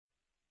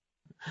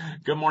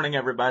Good morning,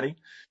 everybody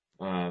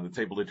that's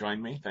able to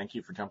join me. Thank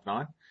you for jumping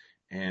on.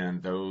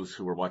 And those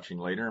who are watching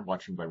later,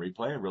 watching by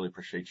replay, I really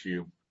appreciate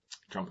you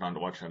jumping on to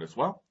watch that as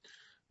well.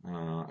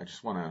 I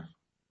just want to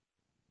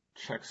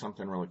check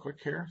something really quick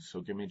here,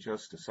 so give me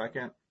just a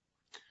second.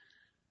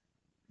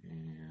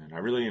 And I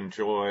really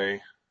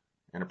enjoy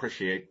and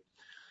appreciate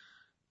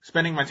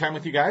spending my time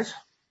with you guys.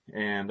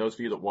 And those of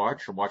you that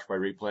watch or watch by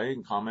replay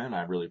and comment,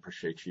 I really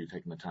appreciate you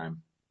taking the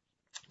time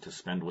to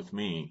spend with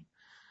me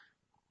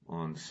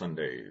on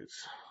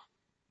Sundays.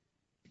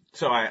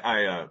 So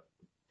I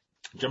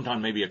jumped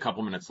on maybe a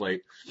couple minutes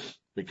late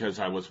because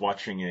I was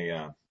watching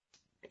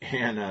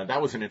and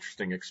that was an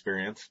interesting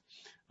experience,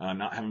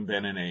 not having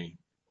been in a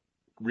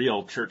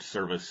real church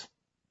service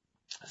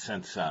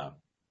since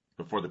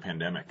before the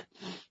pandemic.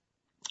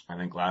 I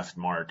think last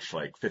March,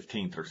 like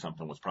 15th or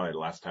something, was probably the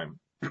last time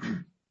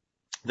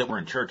that we're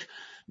in church.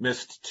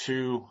 Missed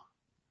two,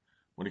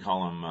 what do you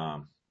call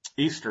them,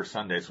 Easter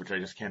Sundays, which I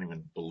just can't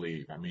even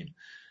believe. I mean,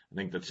 I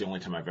think that's the only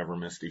time I've ever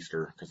missed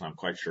Easter, because I'm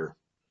quite sure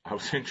I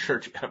was in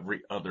church every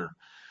other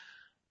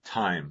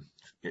time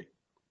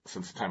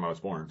since the time I was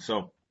born.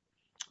 So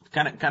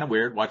kind of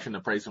weird watching the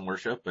praise and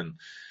worship and,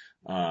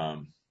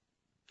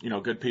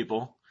 good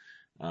people,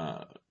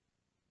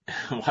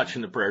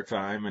 watching the prayer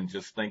time and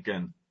just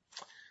thinking,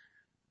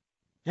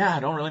 yeah, I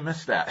don't really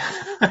miss that.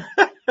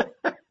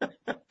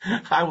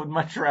 I would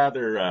much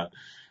rather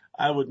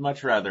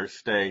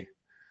stay,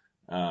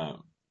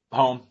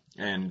 home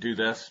and do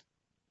this.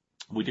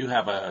 We do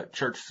have a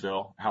church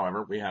still.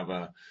 However, we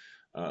have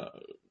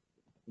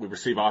we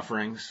receive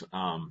offerings,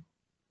 and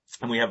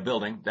we have a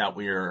building that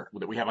we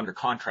have under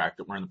contract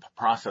that we're in the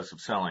process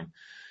of selling,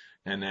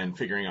 and then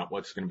figuring out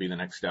what's going to be the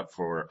next step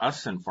for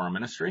us and for our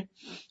ministry.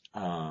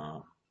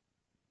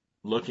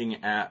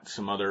 Looking at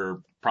some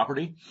other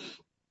property,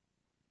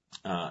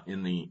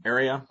 in the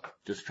area,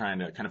 just trying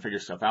to kind of figure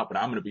stuff out, but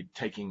I'm going to be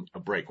taking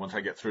a break once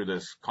I get through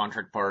this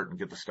contract part and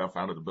get the stuff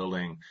out of the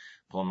building,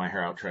 pulling my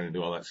hair out, trying to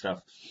do all that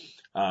stuff.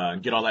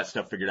 Get all that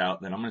stuff figured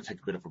out, then I'm going to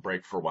take a bit of a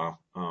break for a while.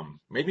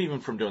 Maybe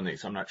even from doing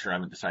these. I'm not sure. I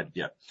haven't decided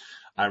yet.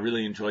 I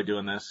really enjoy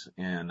doing this,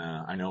 and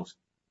I know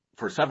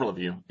for several of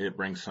you, it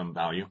brings some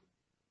value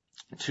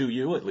to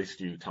you. At least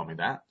you tell me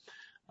that.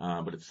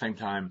 But at the same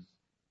time,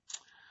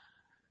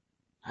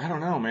 I don't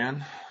know,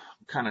 man.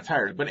 I'm kind of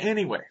tired. But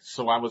anyway,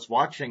 so I was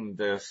watching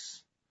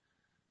this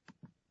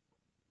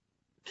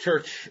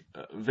church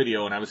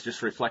video, and I was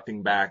just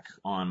reflecting back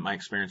on my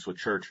experience with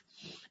church.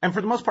 And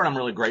for the most part, I'm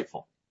really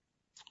grateful.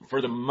 For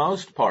the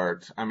most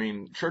part, I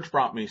mean, church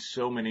brought me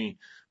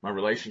my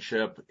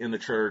relationship in the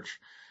church,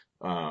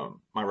 my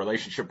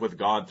relationship with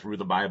God through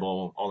the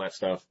Bible, all that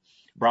stuff,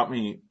 brought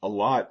me a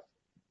lot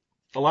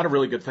of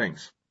really good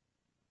things.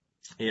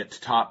 It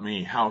taught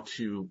me how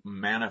to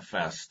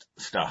manifest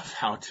stuff,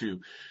 how to,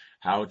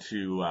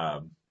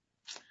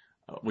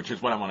 which is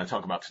what I want to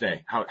talk about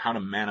today, how to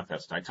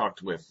manifest. I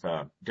talked with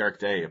Derek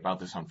Day about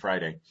this on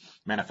Friday,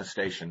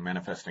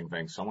 manifesting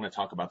things. So I want to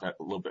talk about that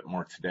a little bit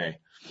more today.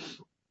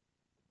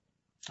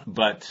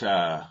 But, so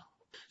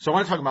I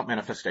want to talk about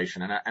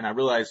manifestation, and I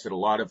realized that a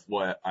lot of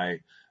what I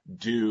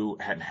do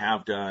and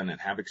have done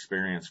and have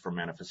experienced for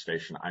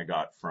manifestation, I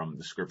got from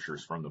the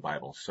scriptures, from the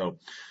Bible. So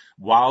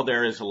while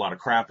there is a lot of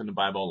crap in the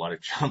Bible, a lot of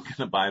junk in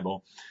the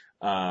Bible,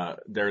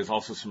 there is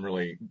also some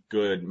really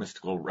good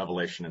mystical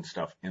revelation and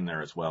stuff in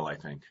there as well, I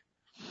think.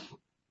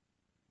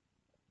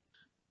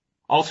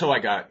 Also, I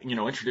got,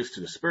 introduced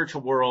to the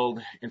spiritual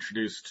world,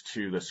 introduced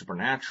to the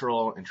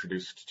supernatural,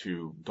 introduced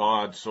to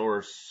God,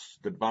 source,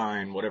 the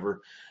divine,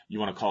 whatever you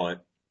want to call it.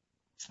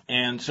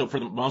 And so for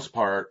the most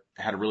part,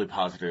 I had a really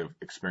positive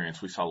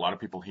experience. We saw a lot of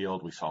people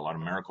healed. We saw a lot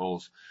of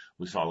miracles.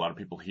 We saw a lot of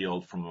people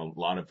healed from a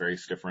lot of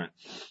various different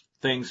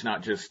things,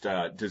 not just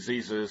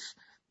diseases,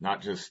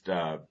 not just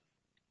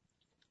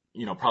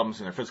problems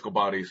in their physical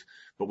bodies,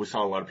 but we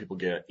saw a lot of people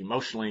get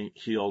emotionally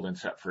healed and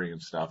set free and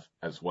stuff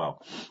as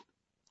well.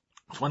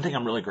 It's one thing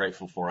I'm really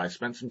grateful for. I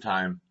spent some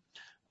time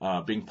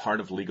being part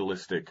of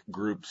legalistic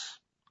groups,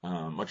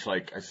 much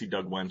like I see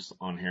Doug Wentz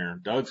on here.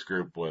 Doug's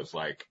group was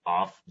like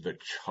off the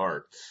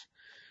charts,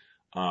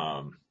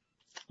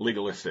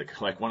 legalistic,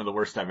 like one of the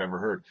worst I've ever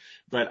heard.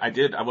 But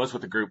I was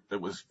with a group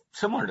that was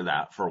similar to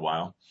that for a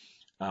while,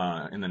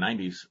 in the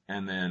 90s.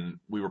 And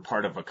then we were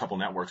part of a couple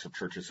networks of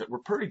churches that were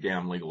pretty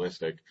damn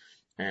legalistic,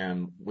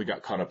 and we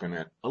got caught up in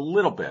it a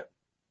little bit.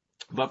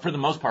 But for the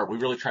most part, we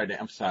really tried to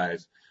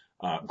emphasize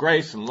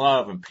grace and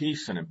love and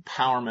peace and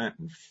empowerment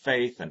and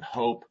faith and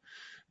hope.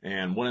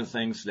 And one of the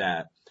things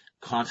that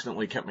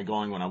constantly kept me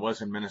going when I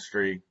was in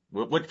ministry,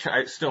 which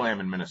I still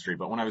am in ministry,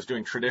 but when I was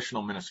doing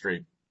traditional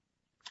ministry,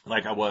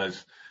 like I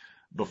was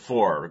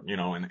before,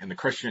 in the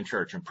Christian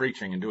church and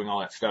preaching and doing all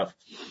that stuff,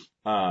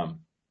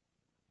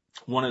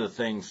 one of the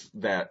things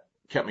that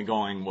kept me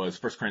going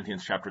was 1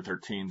 Corinthians chapter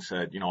 13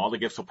 said, all the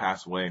gifts will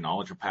pass away,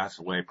 knowledge will pass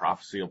away,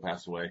 prophecy will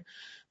pass away,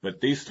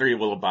 but these three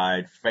will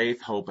abide: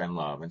 faith, hope, and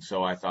love. And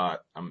so I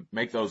thought,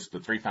 make those the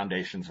three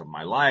foundations of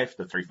my life,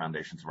 the three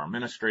foundations of our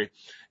ministry.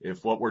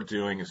 If what we're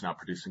doing is not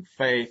producing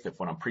faith, if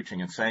what I'm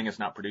preaching and saying is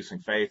not producing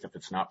faith, if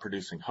it's not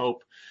producing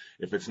hope,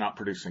 if it's not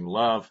producing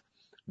love,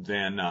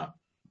 then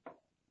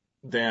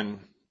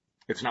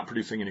it's not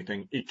producing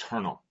anything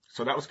eternal.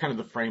 So that was kind of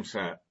the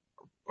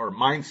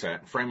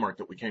mindset, framework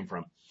that we came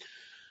from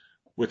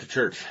with the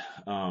church.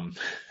 And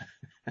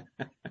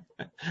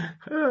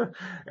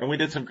we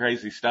did some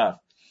crazy stuff.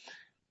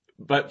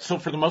 But so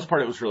for the most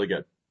part, it was really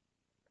good.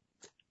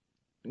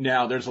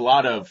 Now, there's a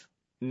lot of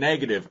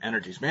negative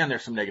energies. Man,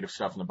 there's some negative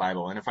stuff in the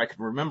Bible. And if I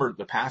could remember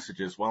the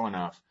passages well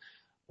enough,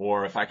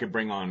 or if I could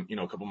bring on, a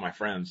couple of my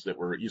friends that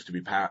used to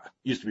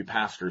be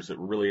pastors that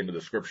were really into the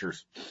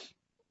scriptures,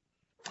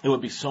 it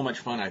would be so much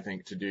fun, I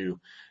think, to do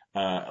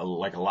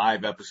like a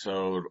live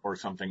episode or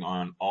something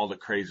on all the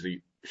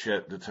crazy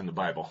shit that's in the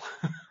Bible.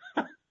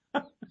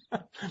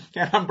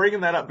 And I'm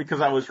bringing that up because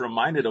I was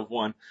reminded of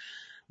one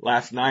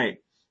last night.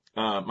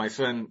 My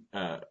son,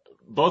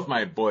 both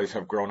my boys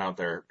have grown out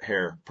their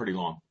hair pretty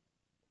long.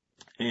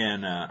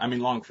 And,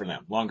 long for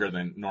them, longer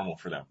than normal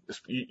for them.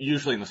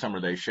 Usually in the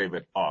summer they shave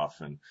it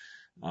off and,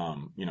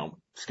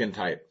 skin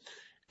tight.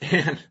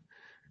 And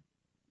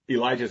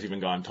Elijah's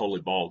even gone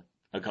totally bald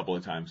a couple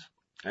of times.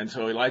 And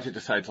so Elijah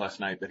decides last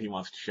night that he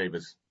wants to shave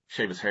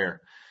his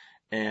hair.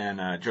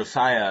 And,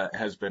 Josiah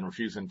has been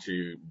refusing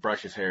to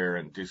brush his hair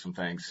and do some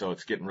things. So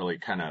it's getting really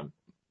kind of,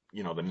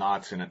 the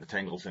knots in it, the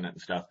tangles in it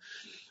and stuff.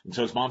 And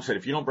so his mom said,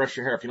 if you don't brush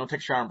your hair, if you don't take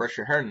a shower and brush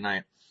your hair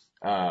tonight,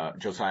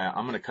 Josiah,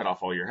 I'm going to cut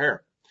off all your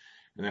hair.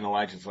 And then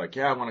Elijah's like,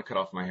 yeah, I want to cut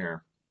off my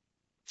hair.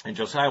 And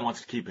Josiah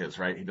wants to keep his,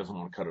 right? He doesn't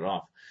want to cut it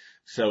off.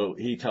 So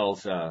he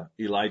tells,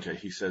 Elijah,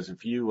 he says,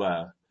 if you,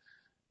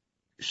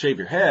 shave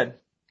your head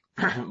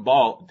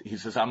bald, he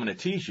says, I'm going to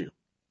tease you.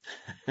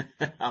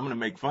 I'm going to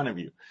make fun of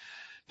you.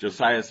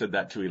 Josiah said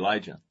that to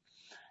Elijah.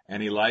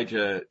 And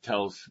Elijah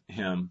tells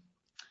him,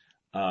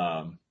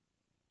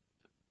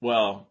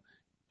 well,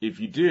 if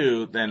you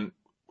do, then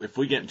if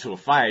we get into a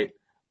fight,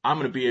 I'm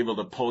going to be able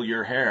to pull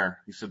your hair.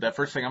 He said, that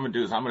first thing I'm going to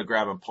do is I'm going to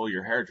grab and pull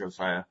your hair,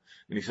 Josiah.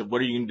 And he said,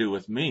 what are you going to do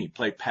with me?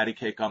 Play patty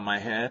cake on my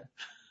head?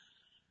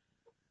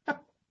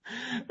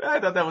 I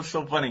thought that was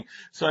so funny.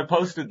 So I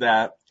posted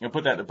that. I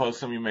put that in the post.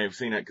 Some of you may have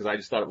seen it because I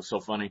just thought it was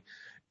so funny.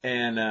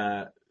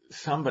 And,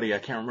 somebody, I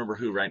can't remember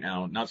who right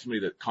now, not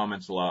somebody that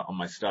comments a lot on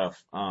my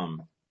stuff,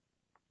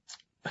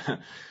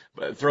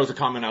 but throws a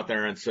comment out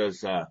there and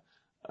says,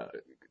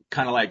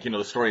 kind of like,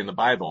 the story in the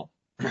Bible,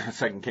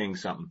 2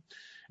 Kings something.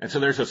 And so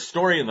there's a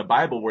story in the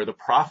Bible where the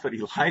prophet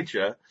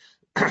Elijah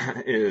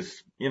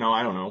is,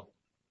 I don't know,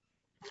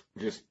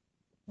 just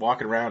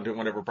walking around doing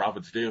whatever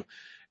prophets do.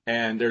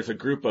 And there's a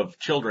group of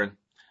children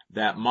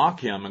that mock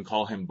him and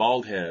call him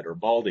bald head or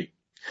baldy.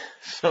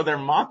 So they're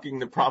mocking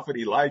the prophet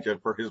Elijah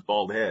for his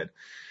bald head.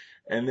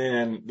 And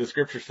then the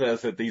scripture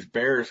says that these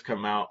bears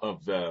come out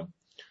of the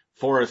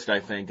forest, I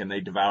think, and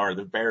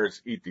the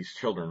bears eat these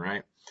children,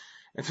 right?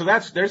 And so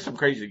there's some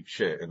crazy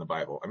shit in the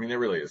Bible. I mean, there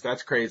really is.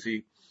 That's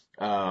crazy.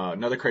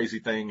 Another crazy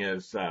thing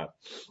is,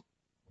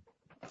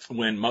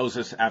 when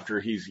Moses,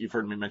 you've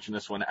heard me mention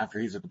this one, after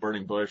he's at the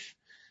burning bush,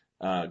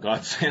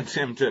 God sends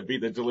him to be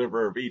the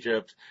deliverer of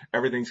Egypt.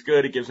 Everything's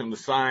good. He gives him the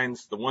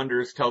signs, the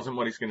wonders, tells him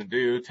what he's going to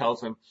do,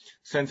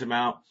 sends him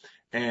out.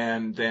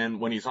 And then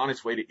when he's on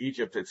his way to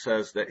Egypt, it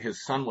says that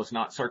his son was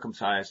not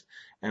circumcised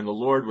and the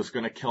Lord was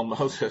going to kill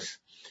Moses.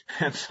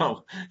 And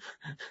so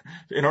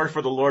in order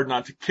for the Lord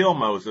not to kill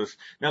Moses,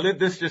 now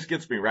this just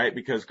gets me, right?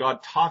 Because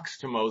God talks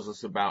to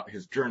Moses about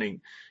his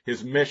journey,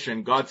 his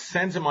mission. God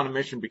sends him on a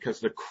mission because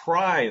the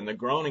cry and the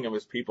groaning of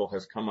his people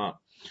has come up.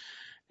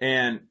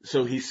 And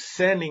so he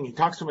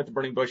talks to him at the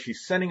burning bush.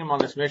 He's sending him on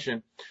this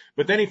mission,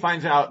 but then he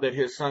finds out that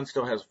his son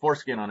still has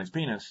foreskin on his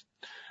penis.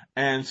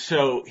 And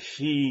so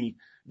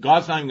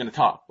God's not even going to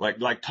talk.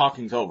 Like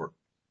talking's over.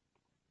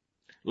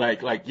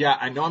 Like, yeah,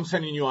 I know I'm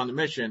sending you on the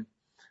mission,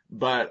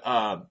 but,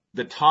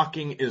 the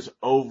talking is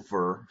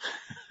over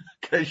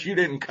because you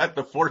didn't cut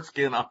the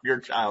foreskin off your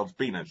child's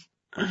penis.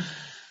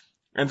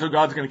 And so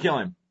God's going to kill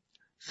him.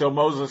 So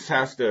Moses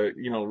has to,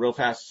 real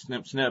fast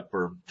snip, snip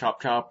or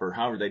chop, chop or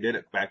however they did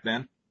it back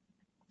then.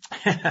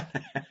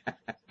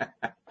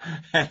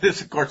 And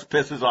this, of course,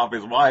 pisses off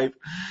his wife.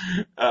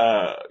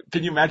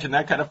 Can you imagine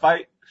that kind of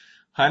fight?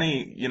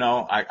 Honey,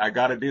 I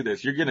got to do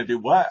this. You're going to do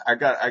what? I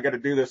got to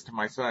do this to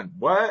my son.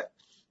 What?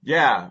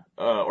 Yeah.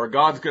 Or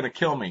God's going to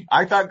kill me.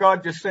 I thought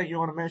God just sent you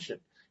on a mission.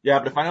 Yeah,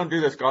 but if I don't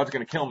do this, God's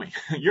going to kill me.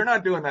 You're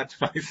not doing that to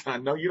my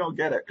son. No, you don't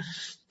get it.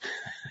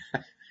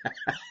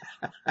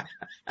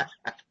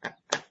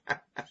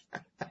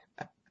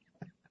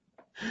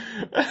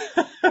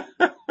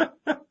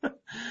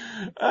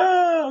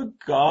 Oh,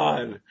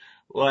 God.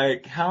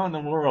 Like, how in the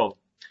world?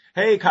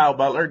 Hey, Kyle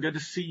Butler, good to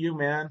see you,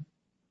 man.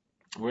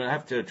 We're going to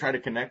have to try to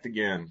connect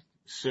again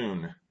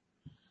soon.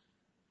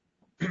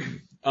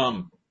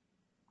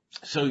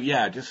 So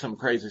yeah, just some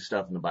crazy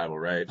stuff in the Bible,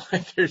 right?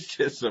 Like there's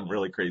just some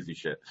really crazy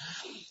shit.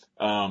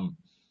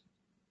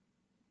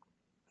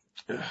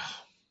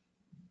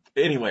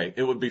 anyway,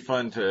 it would be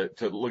fun to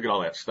look at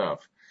all that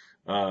stuff.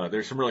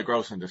 There's some really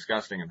gross and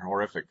disgusting and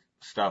horrific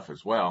stuff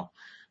as well.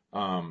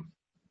 I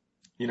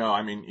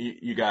mean,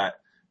 you got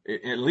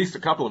at least a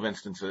couple of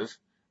instances.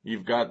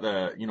 You've got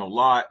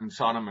Lot and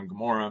Sodom and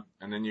Gomorrah,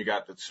 and then you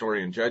got the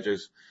story in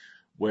Judges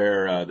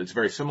where that's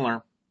very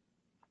similar,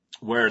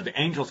 where the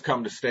angels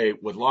come to stay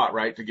with Lot,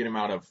 right, to get him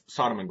out of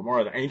Sodom and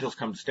Gomorrah. The angels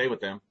come to stay with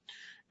them,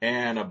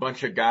 and a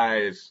bunch of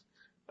guys,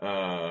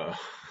 a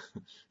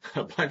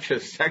bunch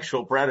of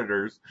sexual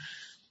predators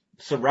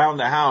surround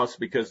the house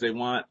because they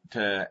want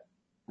to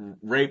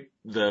rape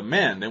the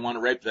men. They want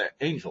to rape the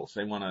angels.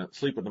 They want to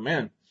sleep with the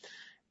men.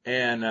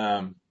 And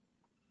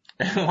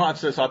Lot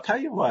says, I'll tell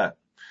you what,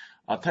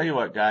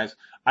 guys,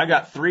 I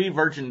got 3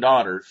 virgin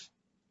daughters.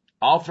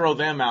 I'll throw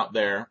them out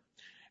there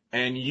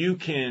and you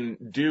can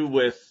do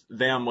with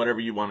them whatever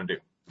you want to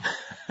do.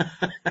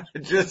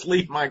 Just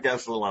leave my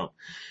guests alone.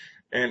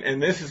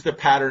 And this is the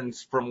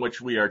patterns from which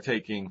we are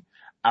taking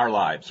our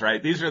lives,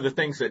 right? These are the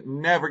things that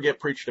never get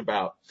preached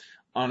about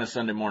on a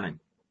Sunday morning.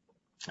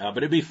 But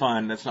it'd be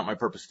fun. That's not my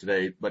purpose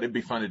today, but it'd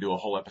be fun to do a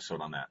whole episode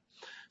on that.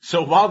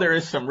 So while there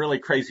is some really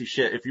crazy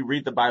shit, if you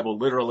read the Bible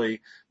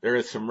literally, there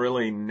is some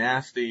really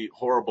nasty,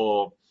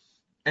 horrible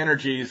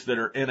energies that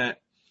are in it.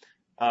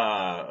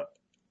 A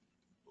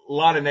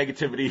lot of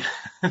negativity,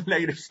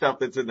 negative stuff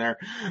that's in there.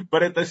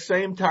 But at the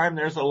same time,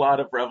 there's a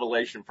lot of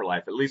revelation for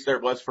life. At least there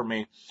was for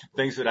me.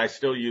 Things that I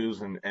still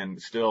use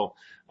and still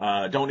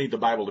don't need the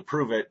Bible to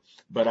prove it.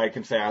 But I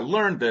can say I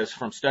learned this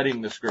from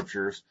studying the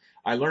scriptures.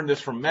 I learned this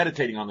from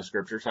meditating on the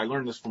scriptures. I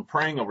learned this from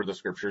praying over the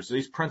scriptures,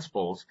 these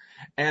principles,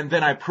 and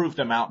then I proved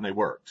them out and they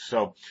worked.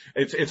 So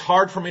it's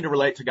hard for me to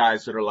relate to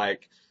guys that are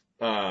like,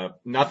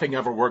 nothing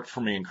ever worked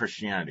for me in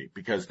Christianity,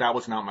 because that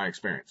was not my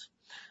experience.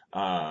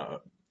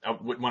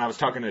 When I was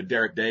talking to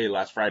Derek Day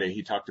last Friday,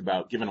 he talked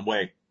about giving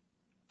away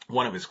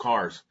one of his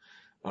cars,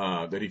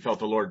 that he felt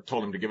the Lord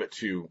told him to give it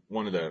to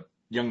one of the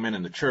young men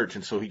in the church.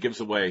 And so he gives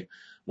away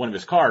one of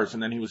his cars.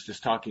 And then he was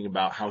just talking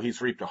about how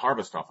he's reaped a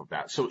harvest off of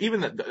that. So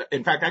even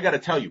in fact, I got to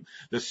tell you,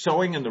 the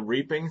sowing and the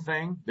reaping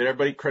thing that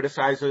everybody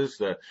criticizes,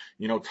 the,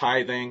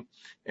 tithing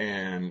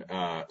and,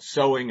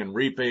 sowing and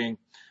reaping.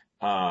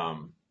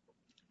 And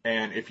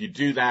if you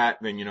do that,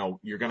 then,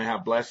 you're going to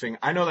have blessing.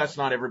 I know that's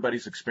not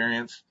everybody's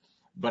experience,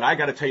 but I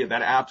got to tell you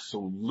that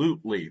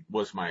absolutely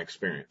was my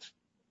experience.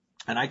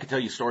 And I could tell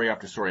you story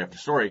after story after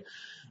story.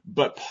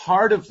 But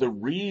part of the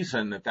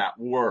reason that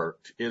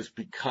worked is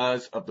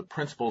because of the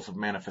principles of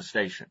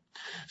manifestation.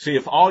 See,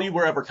 if all you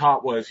were ever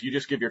taught was you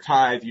just give your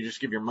tithe, you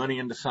just give your money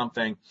into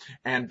something,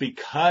 and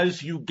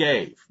because you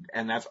gave,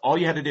 and that's all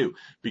you had to do,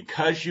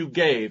 because you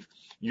gave,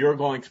 you're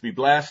going to be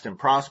blessed and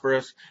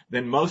prosperous,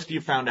 then most of you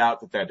found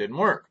out that didn't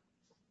work.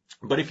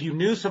 But if you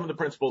knew some of the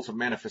principles of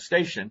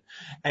manifestation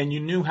and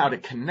you knew how to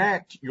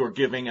connect your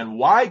giving and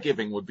why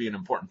giving would be an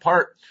important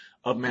part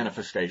of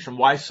manifestation,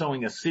 why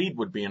sowing a seed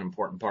would be an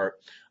important part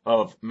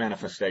of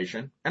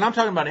manifestation, and I'm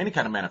talking about any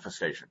kind of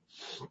manifestation.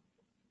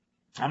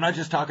 I'm not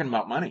just talking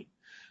about money.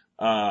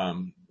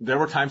 There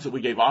were times that we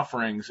gave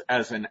offerings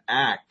as an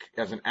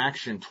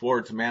action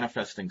towards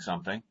manifesting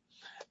something.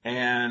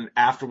 And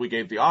after we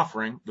gave the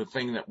offering, the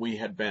thing that we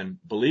had been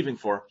believing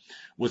for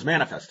was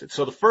manifested.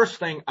 So the first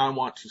thing I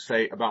want to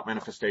say about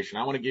manifestation,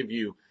 I want to give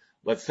you,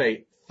 let's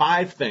say,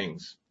 5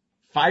 things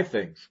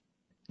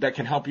that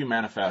can help you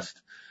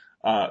manifest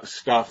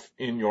stuff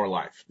in your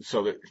life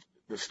so that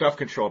the stuff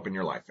can show up in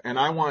your life. And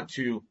I want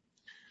to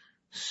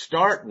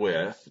start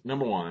with,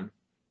 number 1,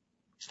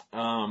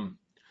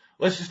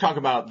 let's just talk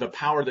about the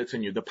power that's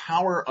in you, the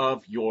power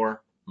of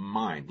your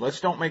mind.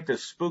 Let's don't make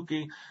this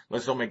spooky.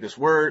 Let's don't make this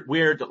weird.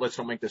 Let's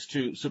don't make this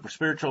too super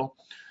spiritual.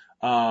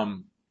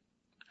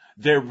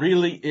 There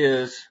really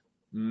is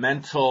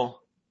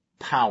mental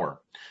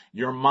power.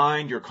 Your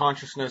mind, your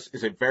consciousness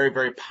is a very,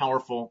 very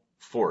powerful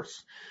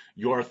force.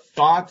 Your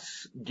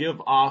thoughts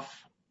give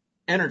off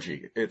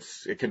energy.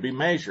 It can be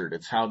measured.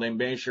 It's how they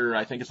measure.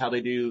 I think it's how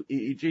they do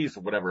EEGs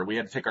or whatever. We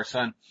had to take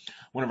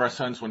one of our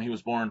sons when he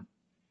was born,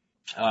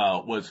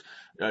 was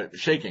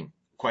shaking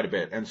quite a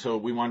bit. And so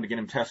we wanted to get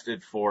him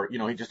tested for,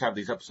 he'd just have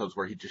these episodes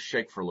where he'd just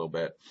shake for a little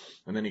bit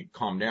and then he'd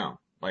calm down,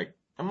 like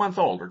a month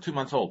old or 2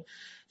 months old.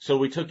 So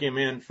we took him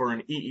in for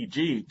an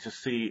EEG to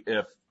see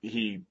if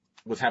he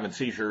was having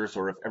seizures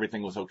or if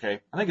everything was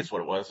okay. I think it's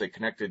what it was. They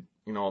connected,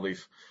 all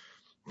these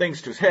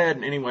things to his head.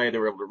 And anyway, they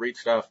were able to read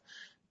stuff.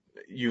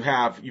 You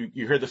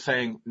hear the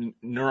saying,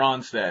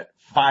 neurons that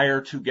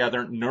fire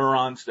together,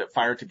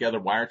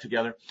 wire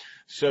together.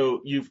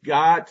 So you've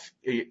got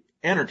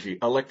energy,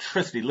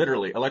 electricity,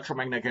 literally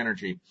electromagnetic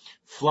energy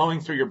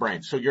flowing through your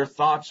brain. So your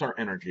thoughts are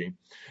energy.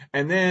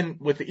 And then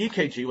with the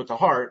EKG, with the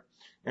heart,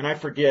 and I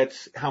forget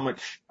how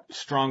much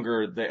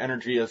stronger the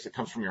energy is that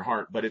comes from your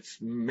heart, but it's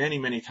many,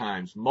 many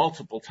times,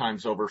 multiple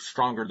times over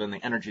stronger than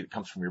the energy that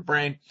comes from your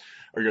brain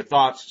or your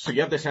thoughts. So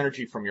you have this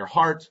energy from your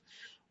heart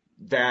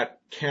that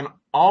can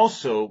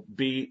also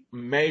be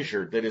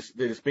measured, that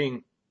is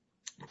being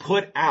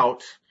put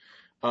out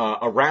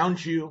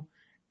around you,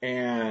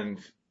 and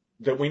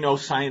that we know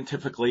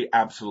scientifically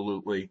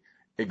absolutely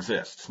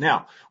exists.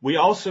 Now, we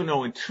also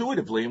know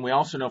intuitively, and we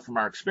also know from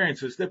our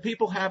experiences, that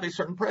people have a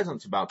certain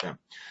presence about them.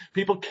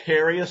 People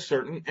carry a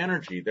certain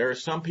energy. There are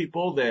some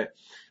people that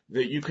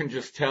you can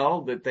just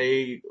tell that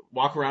they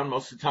walk around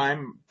most of the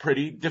time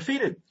pretty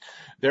defeated.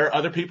 There are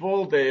other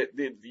people that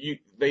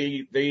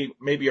they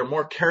maybe are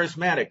more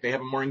charismatic. They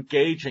have a more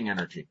engaging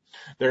energy.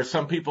 There are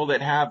some people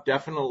that have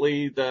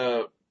definitely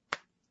the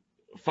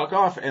fuck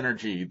off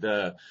energy,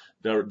 the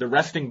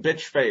resting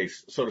bitch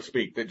face, so to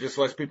speak, that just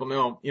lets people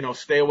know,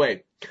 stay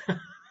away.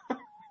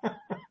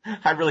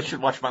 I really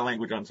should watch my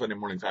language on Sunday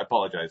mornings. I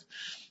apologize.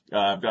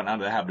 I've gotten out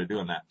of the habit of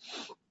doing that.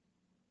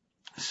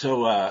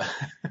 So,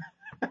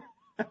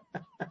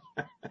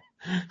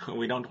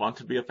 we don't want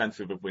to be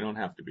offensive if we don't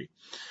have to be.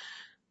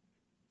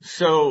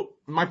 So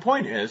my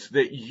point is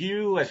that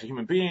you, as a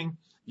human being,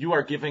 you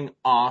are giving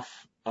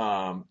off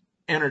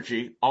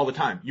energy all the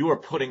time. You are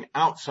putting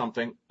out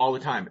something all the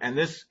time. And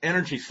this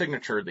energy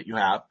signature that you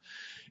have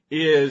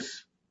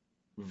is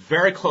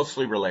very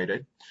closely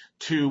related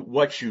to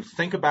what you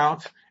think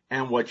about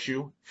and what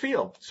you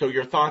feel. So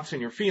your thoughts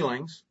and your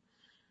feelings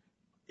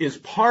is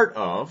part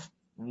of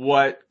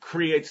what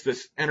creates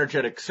this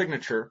energetic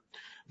signature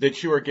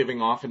that you are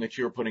giving off and that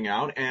you are putting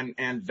out, and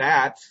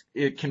that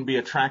it can be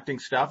attracting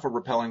stuff or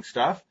repelling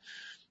stuff.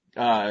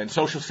 In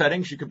social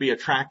settings, you could be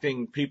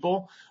attracting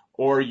people,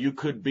 or you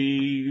could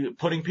be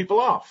putting people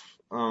off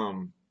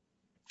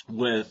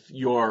with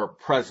your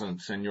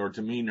presence and your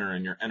demeanor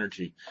and your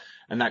energy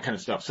and that kind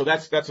of stuff. So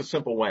that's a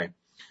simple way.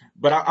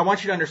 But I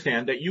want you to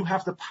understand that you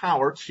have the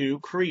power to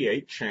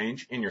create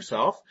change in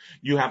yourself.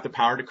 You have the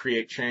power to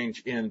create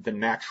change in the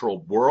natural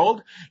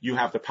world. You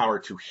have the power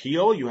to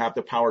heal. You have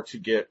the power to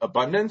get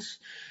abundance.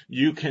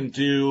 You can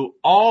do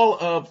all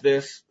of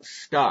this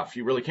stuff.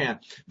 You really can.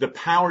 The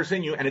power's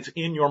in you, and it's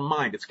in your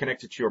mind. It's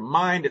connected to your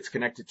mind. It's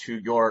connected to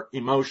your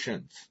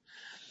emotions.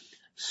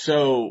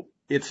 So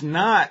it's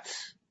not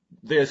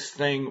this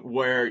thing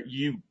where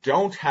you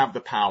don't have the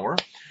power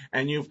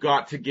and you've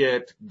got to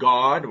get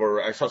God,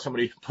 or I saw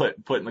somebody put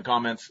in the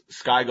comments,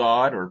 Sky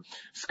God or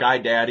Sky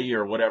Daddy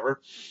or whatever.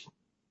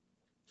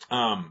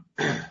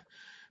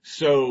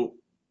 So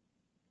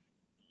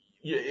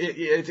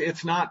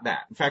it's not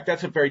that. In fact,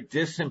 that's a very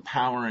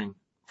disempowering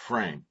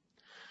frame.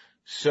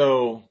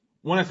 So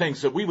one of the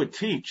things that we would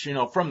teach,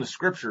 from the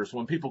scriptures,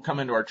 when people come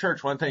into our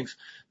church, one of the things,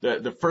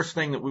 the first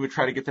thing that we would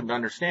try to get them to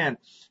understand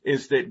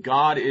is that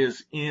God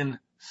is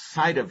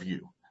inside of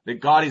you, that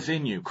God is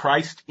in you,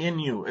 Christ in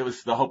you. It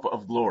was the hope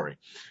of glory.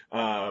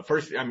 I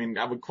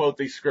would quote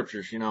these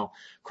scriptures,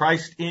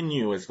 Christ in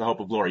you is the hope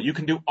of glory. You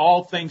can do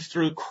all things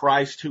through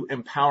Christ who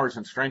empowers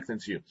and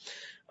strengthens you.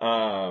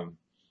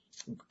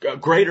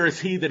 Greater is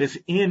he that is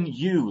in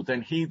you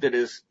than he that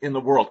is in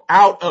the world.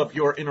 Out of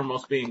your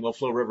innermost being will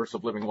flow rivers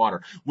of living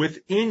water.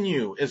 Within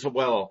you is a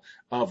well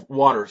of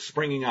water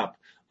springing up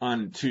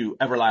unto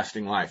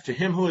everlasting life. To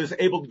him who is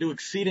able to do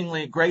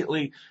exceedingly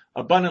greatly,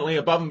 abundantly,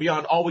 above and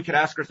beyond all we could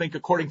ask or think,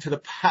 according to the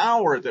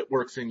power that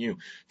works in you.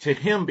 To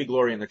him be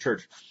glory in the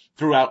church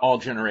throughout all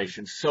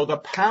generations. So the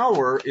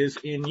power is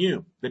in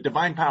you, the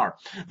divine power.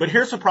 But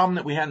here's the problem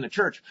that we had in the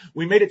church.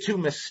 We made it too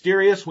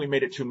mysterious. We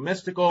made it too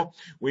mystical.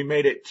 We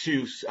made it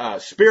too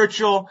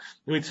spiritual.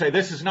 We'd say,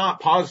 this is not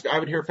positive. I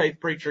would hear faith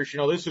preachers,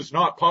 this is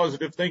not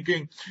positive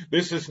thinking.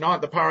 This is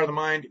not the power of the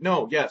mind.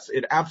 No, yes,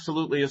 it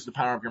absolutely is the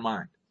power of your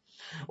mind.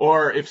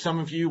 Or if some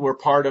of you were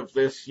part of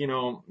this,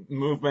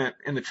 movement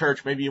in the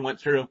church, maybe you went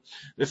through,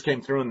 this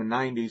came through in the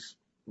 90s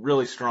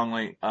really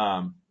strongly,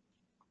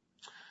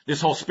 this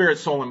whole spirit,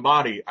 soul, and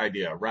body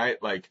idea, right?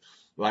 Like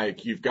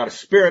you've got a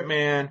spirit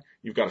man,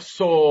 you've got a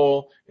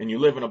soul, and you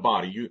live in a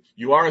body.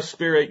 You are a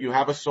spirit, you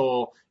have a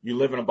soul, you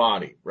live in a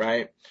body,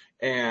 right?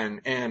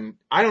 And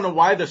I don't know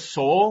why the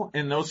soul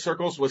in those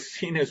circles was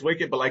seen as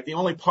wicked, but like the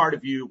only part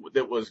of you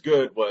that was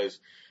good was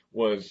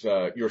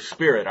your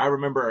spirit. I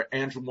remember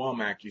Andrew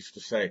Womack used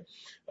to say,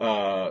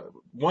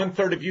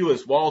 1/3 of you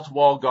is wall to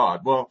wall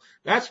God. Well,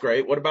 that's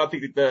great. What about the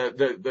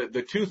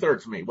 2/3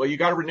 of me? Well, you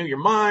got to renew your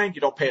mind.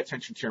 You don't pay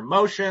attention to your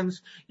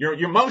emotions. Your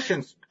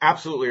emotions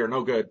absolutely are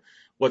no good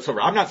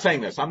whatsoever. I'm not saying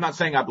this. I'm not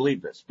saying I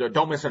believe this.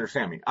 Don't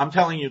misunderstand me. I'm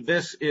telling you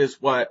this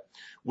is what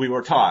we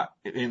were taught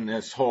in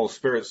this whole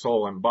spirit,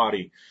 soul, and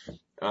body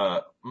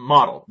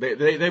model.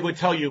 They would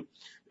tell you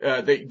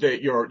that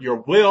your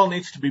will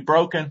needs to be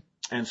broken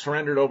and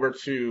surrendered over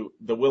to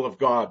the will of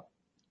God.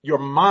 Your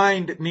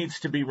mind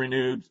needs to be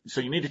renewed. So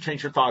you need to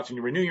change your thoughts, and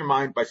you renew your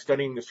mind by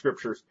studying the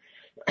scriptures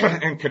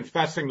and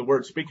confessing the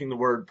word, speaking the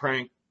word,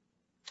 praying.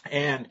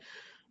 And,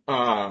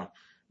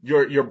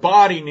 your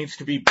body needs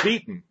to be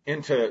beaten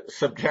into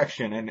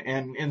subjection.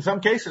 And in some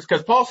cases,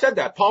 because Paul said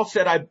that, Paul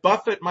said, I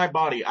buffet my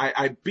body.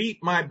 I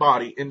beat my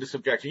body into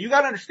subjection. You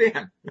got to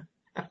understand.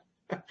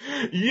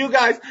 You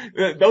guys,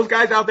 those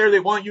guys out there, they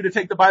want you to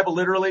take the Bible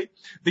literally.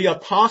 The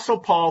Apostle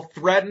Paul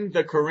threatened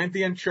the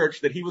Corinthian church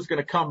that he was going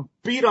to come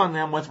beat on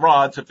them with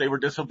rods if they were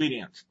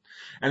disobedient.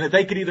 And that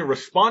they could either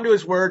respond to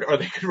his word or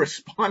they could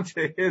respond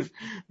to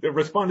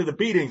the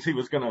beatings he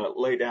was going to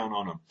lay down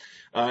on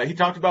them. He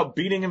talked about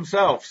beating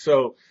himself.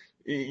 So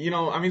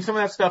Some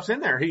of that stuff's in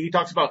there. He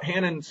talks about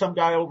handing some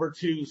guy over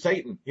to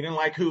Satan. He didn't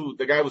like who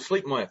the guy was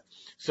sleeping with.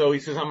 So he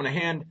says, I'm going to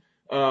hand,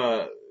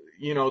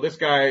 this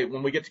guy,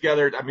 when we get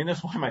together. This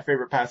is one of my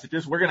favorite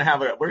passages. We're going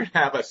to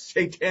have a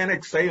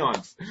satanic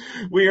seance.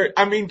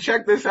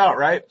 Check this out,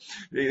 right?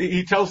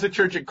 He tells the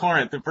church at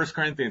Corinth in 1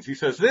 Corinthians, he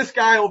says, this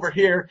guy over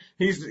here,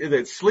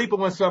 that's sleeping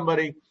with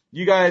somebody.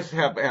 You guys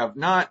have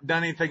not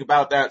done anything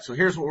about that. So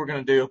here's what we're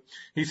going to do.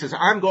 He says,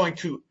 I'm going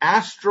to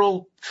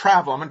astral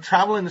travel. I'm going to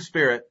travel in the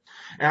spirit,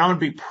 and I'm going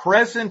to be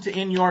present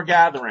in your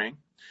gathering.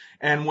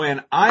 And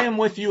when I am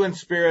with you in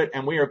spirit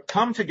and we are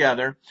come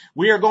together,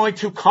 we are going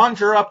to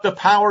conjure up the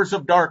powers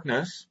of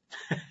darkness.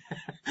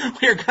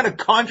 We are going to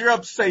conjure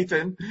up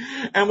Satan,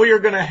 and we are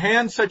going to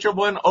hand such a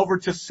one over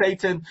to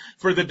Satan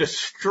for the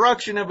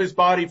destruction of his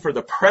body, for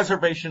the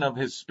preservation of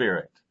his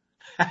spirit.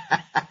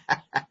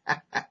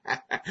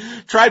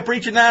 Try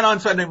preaching that on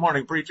Sunday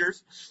morning,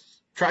 preachers.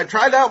 Try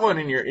that one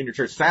in your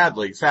church.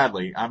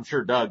 Sadly, I'm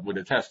sure Doug would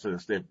attest to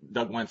this. If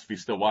Doug Wentz, if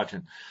he's still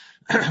watching,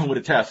 would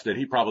attest that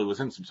he probably was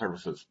in some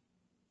services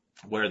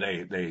where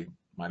they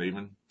might have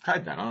even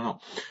tried that. I don't know.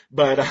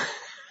 But,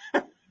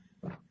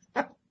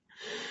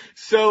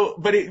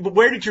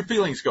 where did your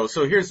feelings go?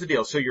 So here's the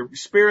deal. So your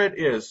spirit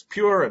is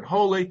pure and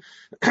holy.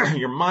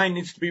 Your mind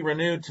needs to be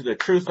renewed to the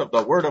truth of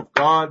the word of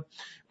God.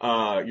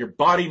 Your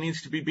body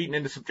needs to be beaten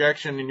into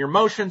subjection, and your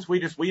emotions, we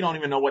don't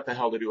even know what the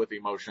hell to do with the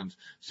emotions.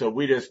 So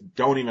we just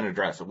don't even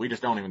address it. We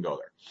just don't even go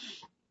there.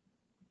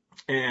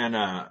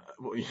 And,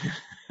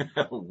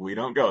 we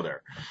don't go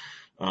there.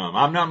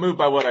 I'm not moved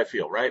by what I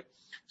feel, right?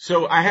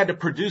 So I had to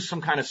produce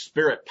some kind of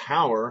spirit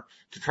power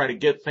to try to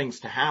get things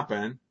to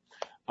happen.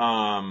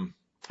 I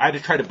had to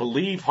try to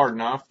believe hard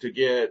enough to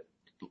get,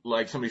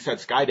 like somebody said,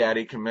 Sky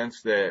Daddy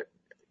convinced that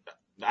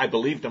I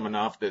believed him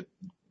enough that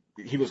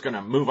he was going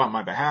to move on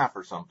my behalf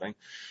or something.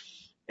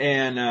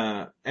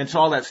 And so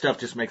all that stuff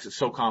just makes it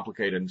so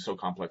complicated and so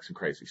complex and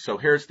crazy. So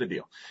here's the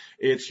deal.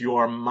 It's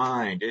your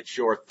mind. It's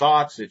your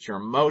thoughts. It's your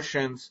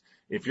emotions.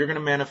 If you're going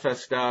to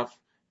manifest stuff,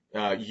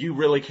 you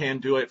really can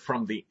do it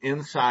from the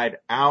inside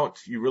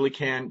out. You really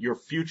can. Your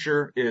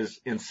future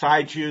is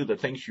inside you. The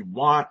things you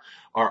want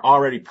are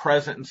already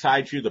present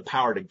inside you. The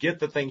power to get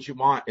the things you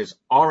want is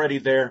already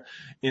there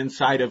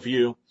inside of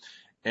you.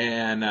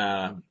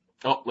 And,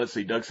 let's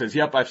see. Doug says,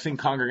 yep, I've seen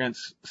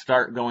congregants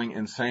start going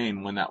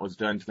insane when that was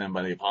done to them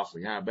by the apostle.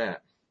 Yeah, I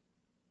bet.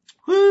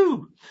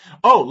 Woo!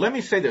 Oh, let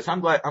me say this.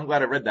 I'm glad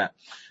I read that.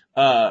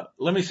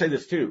 Let me say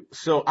this too.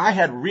 So I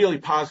had really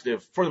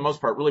positive, for the most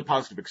part, really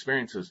positive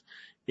experiences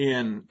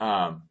in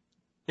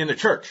the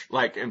church,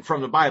 and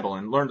from the Bible,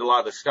 and learned a lot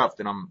of the stuff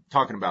that I'm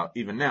talking about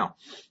even now,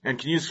 and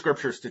can use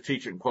scriptures to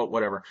teach and quote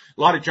whatever.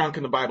 A lot of junk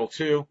in the Bible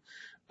too.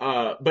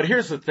 But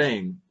here's the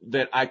thing,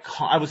 that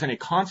I was in a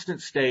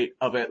constant state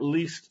of at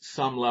least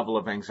some level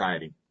of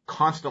anxiety,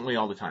 constantly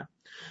all the time,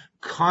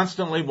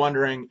 constantly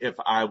wondering if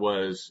I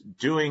was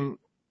doing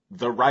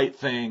the right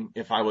thing,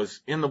 if I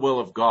was in the will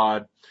of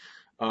God,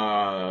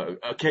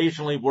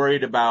 occasionally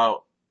worried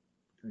about,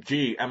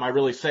 gee, am I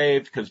really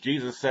saved? Because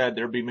Jesus said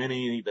there'd be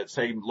many that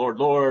say, Lord,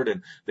 Lord,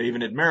 and they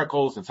even did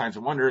miracles and signs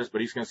and wonders,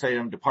 but he's going to say to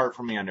them, depart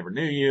from me, I never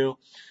knew you.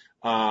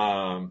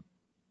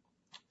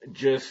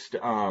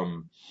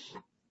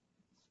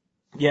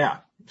 Yeah.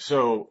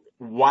 So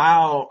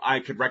while I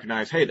could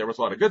recognize, hey, there was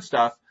a lot of good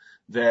stuff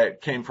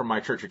that came from my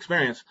church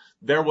experience,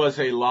 there was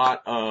a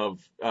lot of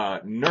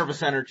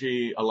nervous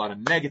energy, a lot of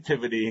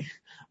negativity,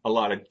 a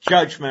lot of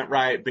judgment,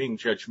 right? Being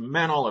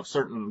judgmental of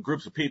certain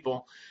groups of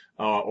people,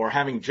 or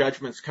having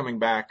judgments coming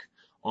back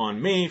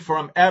on me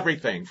from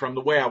everything, from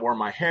the way I wore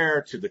my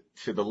hair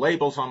to the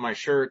labels on my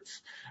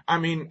shirts.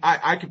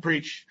 I could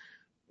preach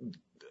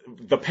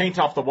the paint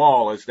off the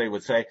wall, as they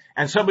would say,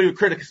 and somebody would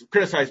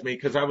criticize me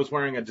because I was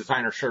wearing a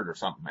designer shirt or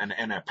something,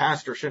 and a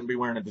pastor shouldn't be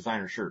wearing a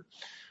designer shirt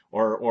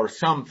or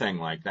something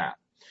like that.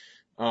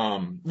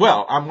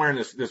 Well, I'm wearing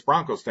this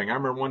Broncos thing. I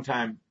remember one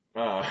time,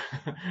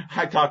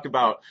 I talked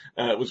about,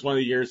 it was one of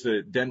the years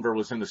that Denver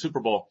was in the Super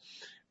Bowl,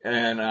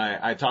 and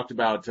I talked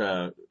about,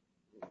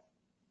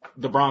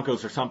 the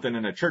Broncos or something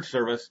in a church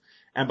service.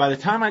 And by the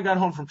time I got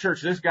home from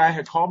church, this guy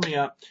had called me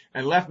up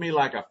and left me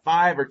like a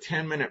 5 or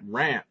 10 minute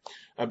rant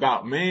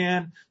about,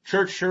 man,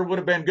 church sure would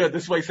have been good.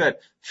 This is what he said.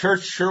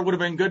 Church sure would have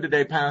been good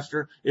today,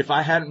 Pastor, if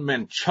I hadn't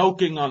been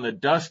choking on the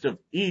dust of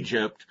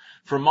Egypt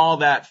from all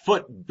that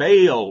foot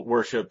Baal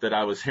worship that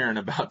I was hearing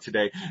about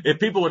today. If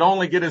people would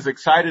only get as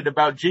excited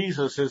about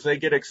Jesus as they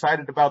get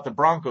excited about the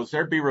Broncos,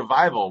 there'd be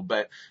revival.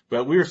 But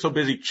we were so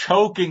busy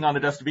choking on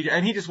the dust of Egypt.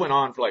 And he just went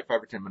on for like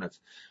 5 or 10 minutes.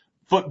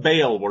 Foot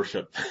Baal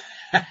worship.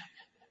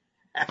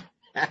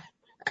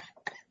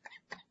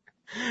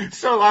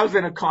 So I was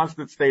in a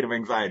constant state of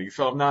anxiety.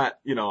 So I'm not,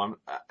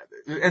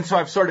 and so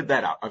I've sorted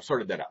that out.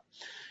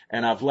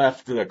 And I've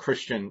left the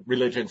Christian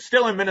religion,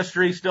 still in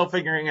ministry, still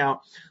figuring out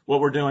what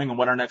we're doing and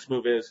what our next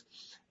move is,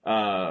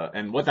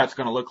 and what that's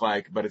going to look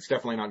like, but it's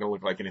definitely not going to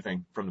look like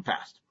anything from the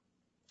past.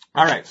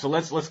 All right. So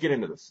let's get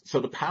into this. So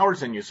the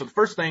power's in you. So the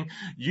first thing,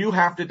 you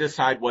have to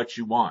decide what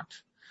you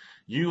want.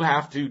 You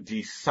have to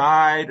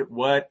decide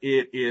what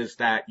it is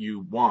that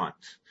you want.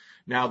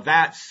 Now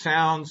that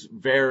sounds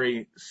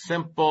very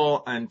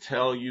simple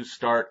until you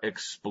start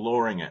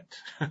exploring it.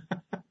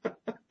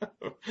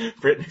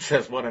 Brittany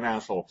says, what an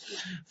asshole.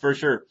 For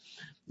sure.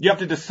 You have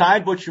to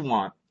decide what you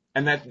want.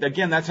 And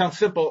that sounds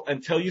simple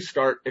until you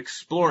start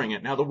exploring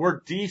it. Now the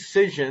word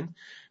decision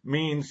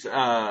means,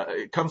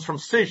 it comes from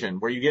scission,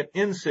 where you get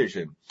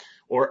incision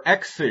or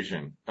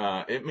excision.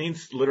 It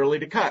means literally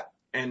to cut,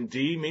 and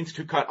D means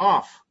to cut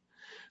off.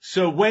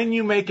 So when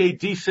you make a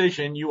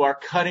decision, you are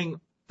cutting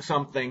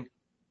something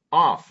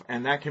off,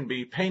 and that can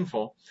be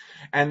painful.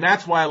 And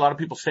that's why a lot of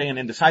people stay in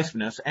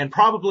indecisiveness. And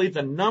probably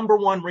the number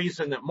one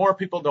reason that more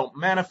people don't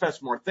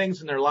manifest more things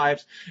in their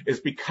lives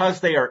is because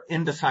they are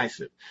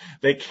indecisive.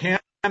 They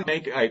can't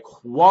make a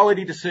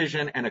quality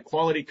decision and a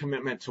quality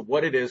commitment to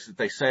what it is that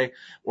they say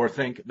or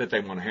think that they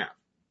want to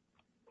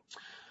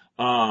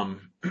have.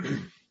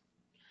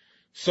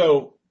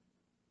 So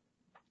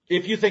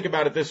if you think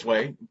about it this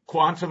way,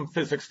 quantum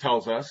physics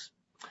tells us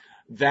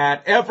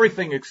that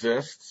everything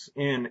exists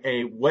in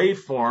a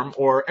waveform,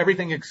 or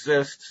everything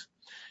exists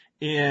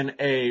in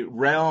a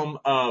realm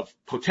of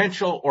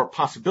potential or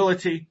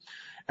possibility.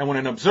 And when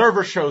an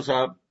observer shows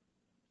up,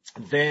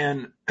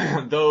 then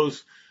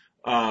those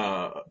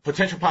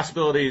potential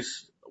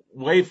possibilities,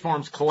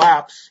 waveforms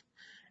collapse,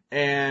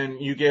 and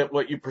you get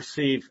what you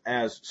perceive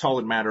as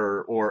solid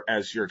matter or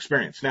as your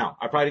experience. Now,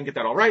 I probably didn't get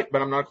that all right,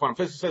 but I'm not a quantum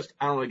physicist.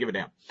 I don't really give a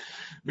damn.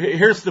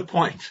 Here's the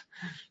point.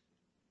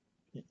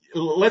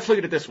 Let's look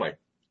at it this way.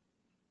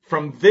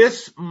 From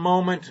this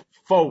moment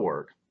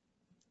forward,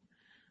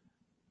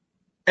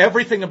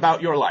 everything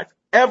about your life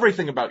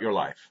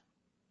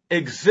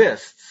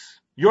exists.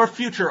 Your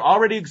future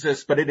already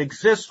exists, but it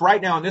exists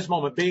right now in this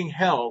moment, being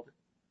held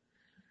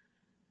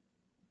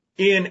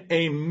in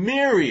a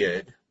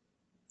myriad,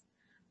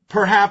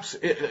 perhaps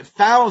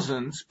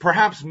thousands,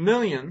 perhaps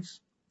millions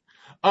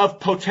of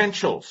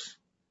potentials.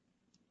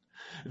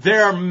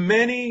 There are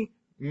many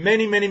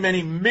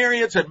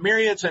myriads and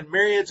myriads and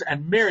myriads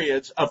and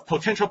myriads of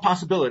potential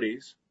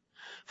possibilities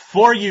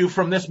for you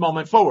from this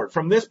moment forward.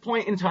 From this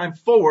point in time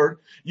forward,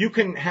 you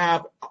can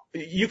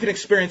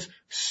experience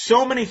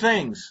so many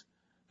things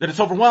that it's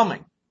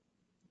overwhelming.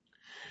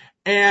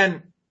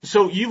 And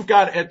so you've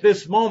got at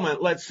this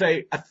moment, let's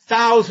say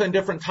 1,000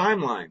 different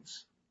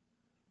timelines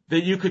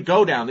that you could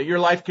go down, that your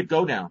life could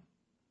go down.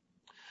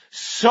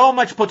 So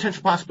much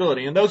potential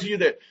possibility. And those of you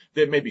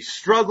that may be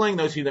struggling,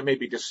 those of you that may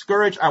be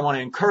discouraged, I want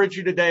to encourage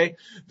you today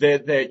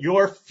that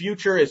your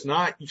future is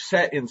not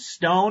set in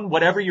stone.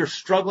 Whatever you're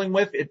struggling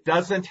with, it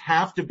doesn't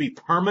have to be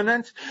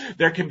permanent.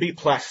 There can be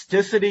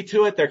plasticity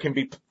to it. There can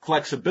be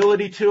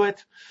flexibility to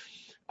it.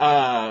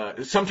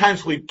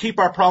 Sometimes we keep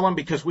our problem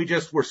because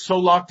we're so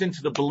locked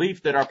into the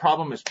belief that our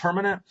problem is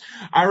permanent.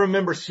 I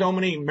remember so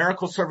many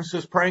miracle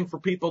services praying for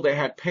people that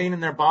had pain in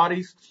their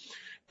bodies,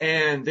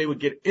 and they would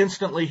get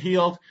instantly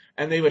healed,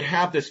 and they would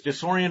have this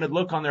disoriented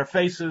look on their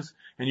faces,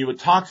 and you would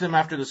talk to them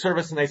after the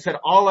service, and they said,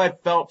 all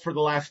I've felt for the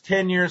last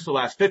 10 years, the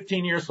last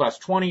 15 years, the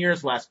last 20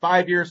 years, the last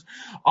 5 years,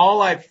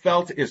 all I've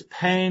felt is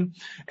pain,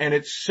 and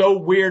it's so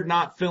weird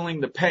not feeling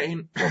the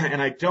pain, and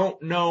I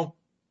don't know,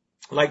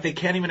 like they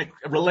can't even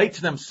relate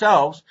to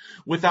themselves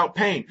without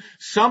pain.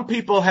 Some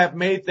people have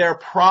made their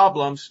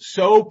problems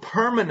so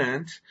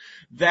permanent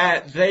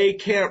that they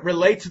can't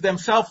relate to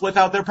themselves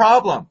without their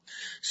problem.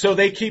 So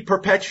they keep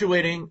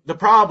perpetuating the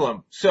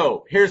problem.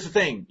 So here's the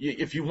thing.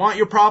 If you want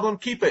your problem,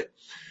 keep it.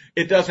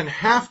 It doesn't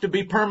have to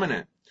be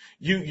permanent.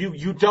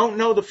 You don't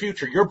know the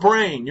future. Your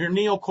brain, your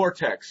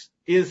neocortex,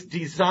 is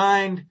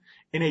designed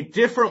in a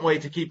different way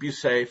to keep you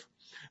safe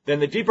than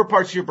the deeper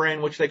parts of your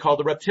brain, which they call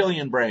the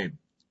reptilian brain,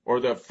 or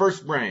the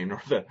first brain,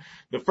 or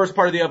the first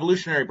part of the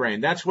evolutionary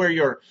brain. That's where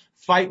your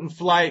fight and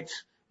flight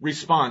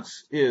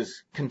response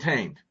is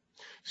contained.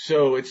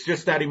 So it's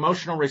just that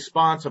emotional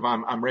response of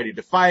I'm ready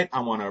to fight, I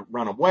want to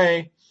run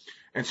away.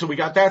 And so we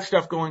got that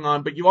stuff going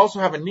on, but you also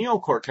have a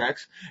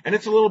neocortex, and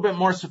it's a little bit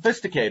more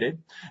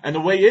sophisticated. And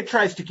the way it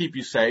tries to keep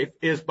you safe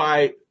is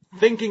by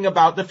thinking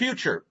about the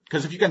future.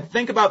 Because if you can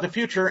think about the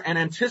future and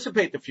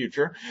anticipate the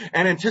future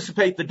and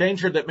anticipate the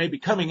danger that may be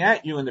coming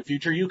at you in the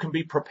future, you can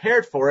be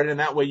prepared for it, and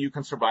that way you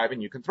can survive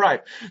and you can thrive.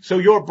 So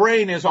your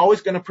brain is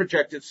always going to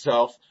project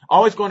itself,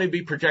 always going to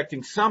be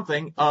projecting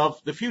something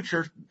of the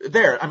future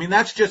there. I mean,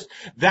 that's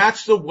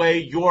the way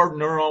your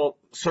neural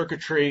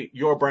circuitry,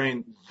 your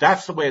brain,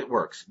 that's the way it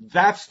works.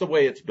 That's the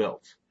way it's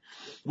built,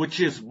 which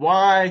is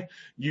why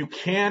you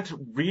can't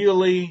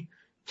really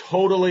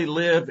totally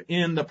live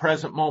in the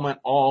present moment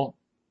all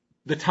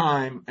the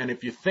time. And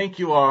if you think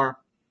you are,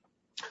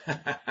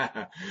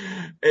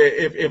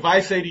 if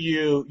I say to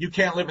you, you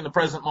can't live in the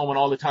present moment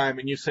all the time,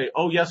 and you say,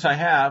 oh yes, I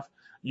have,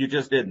 you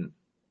just didn't.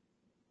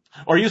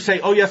 Or you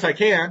say, oh yes, I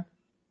can,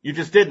 you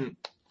just didn't.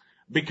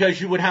 Because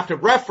you would have to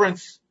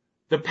reference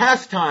the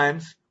past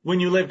times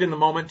when you lived in the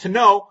moment to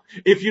know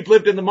if you'd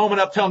lived in the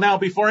moment up till now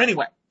before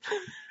anyway.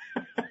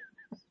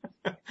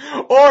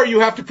 Or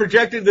you have to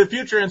project into the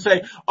future and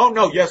say, oh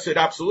no, yes, it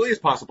absolutely is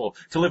possible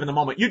to live in the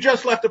moment. You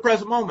just left the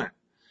present moment.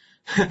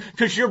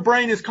 Because your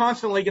brain is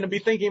constantly going to be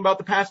thinking about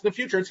the past and the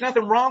future. It's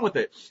nothing wrong with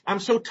it. I'm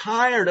so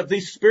tired of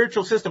these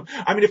spiritual systems.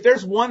 I mean, if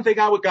there's one thing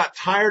I got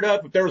tired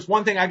of, if there was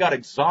one thing I got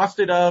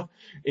exhausted of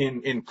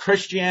in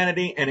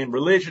Christianity and in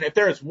religion, if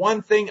there is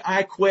one thing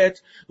I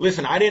quit,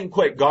 listen, I didn't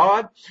quit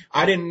God.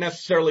 I didn't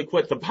necessarily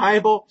quit the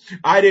Bible.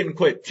 I didn't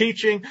quit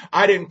teaching.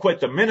 I didn't quit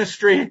the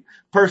ministry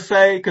per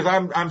se, because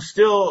I'm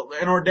still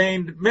an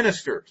ordained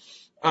minister.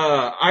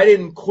 I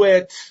didn't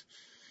quit.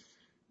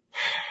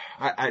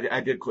 I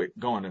did quit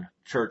going to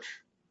church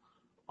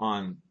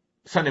on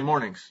Sunday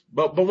mornings.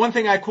 But one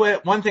thing I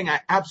quit, one thing I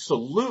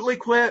absolutely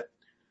quit,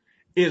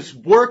 is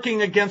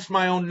working against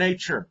my own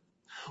nature,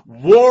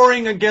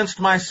 warring against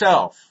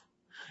myself,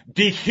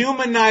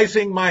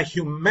 dehumanizing my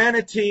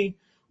humanity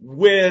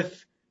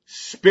with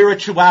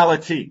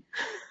spirituality.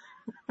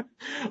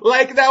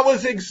 Like, that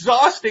was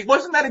exhausting.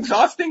 Wasn't that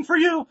exhausting for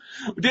you?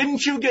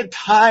 Didn't you get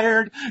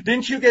tired?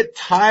 Didn't you get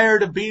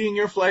tired of beating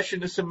your flesh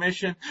into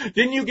submission?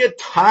 Didn't you get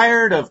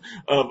tired of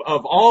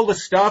all the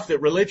stuff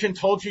that religion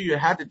told you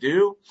had to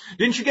do?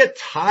 Didn't you get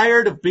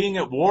tired of being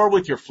at war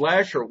with your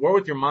flesh or at war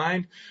with your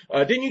mind?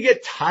 Didn't you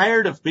get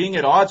tired of being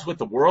at odds with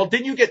the world?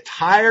 Didn't you get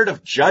tired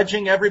of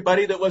judging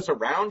everybody that was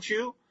around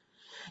you?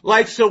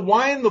 Like, so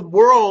why in the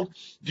world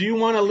do you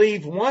want to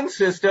leave one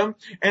system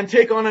and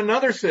take on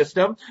another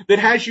system that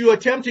has you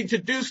attempting to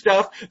do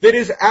stuff that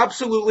is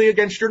absolutely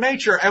against your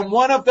nature? And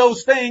one of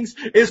those things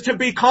is to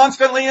be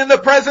constantly in the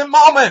present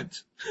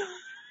moment.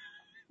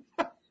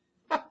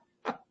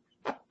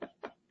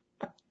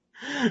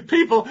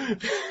 People,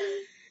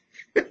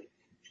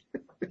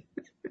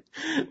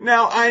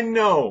 now I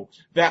know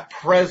that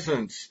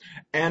presence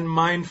and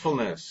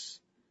mindfulness,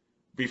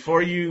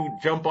 before you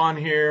jump on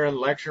here and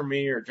lecture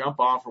me or jump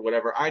off or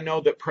whatever, I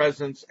know that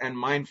presence and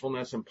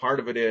mindfulness, and part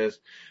of it is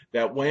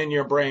that when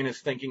your brain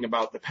is thinking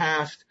about the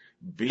past,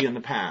 be in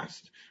the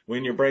past.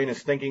 When your brain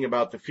is thinking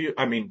about the future,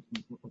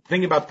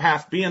 thinking about the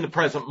past, be in the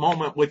present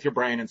moment with your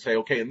brain and say,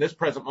 okay, in this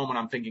present moment,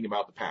 I'm thinking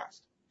about the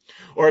past.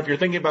 Or if you're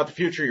thinking about the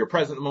future, you're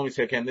present in the moment, you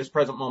say, okay, in this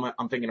present moment,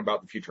 I'm thinking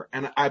about the future.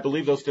 And I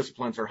believe those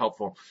disciplines are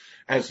helpful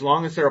as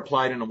long as they're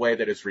applied in a way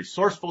that is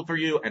resourceful for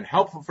you and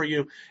helpful for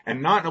you,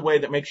 and not in a way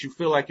that makes you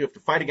feel like you have to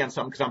fight against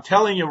something. Because I'm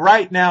telling you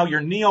right now,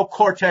 your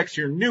neocortex,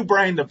 your new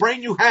brain, the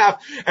brain you have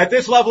at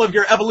this level of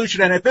your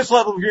evolution and at this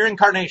level of your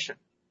incarnation,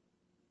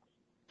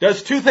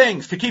 does two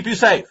things to keep you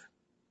safe.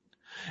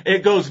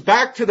 It goes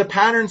back to the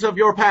patterns of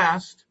your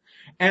past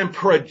and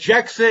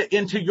projects it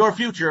into your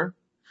future,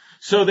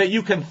 so that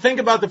you can think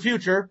about the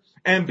future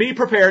and be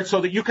prepared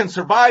so that you can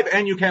survive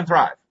and you can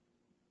thrive.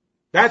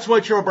 That's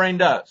what your brain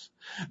does.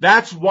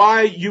 That's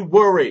why you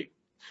worry.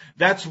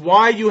 That's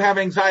why you have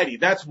anxiety.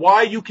 That's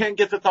why you can't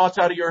get the thoughts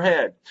out of your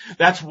head.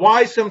 That's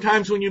why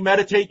sometimes when you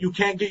meditate, you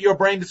can't get your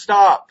brain to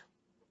stop.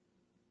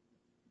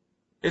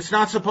 It's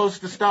not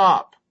supposed to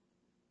stop.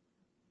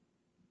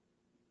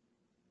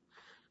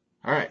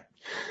 All right.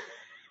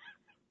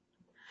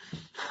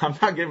 I'm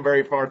not getting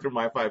very far through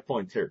my 5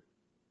 points here.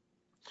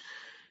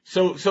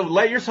 So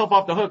let yourself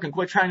off the hook and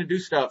quit trying to do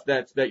stuff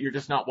that you're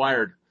just not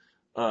wired,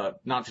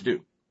 not to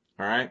do.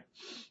 All right.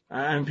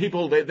 And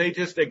people,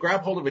 they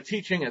grab hold of a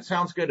teaching. It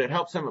sounds good. It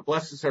helps them. It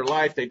blesses their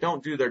life. They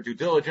don't do their due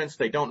diligence.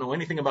 They don't know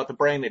anything about the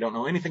brain. They don't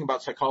know anything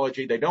about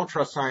psychology. They don't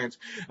trust science.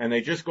 And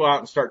they just go out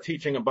and start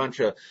teaching a bunch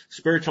of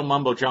spiritual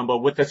mumbo jumbo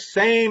with the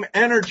same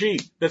energy.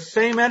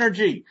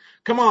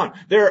 Come on.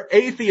 There are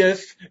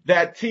atheists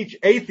that teach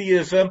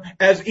atheism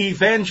as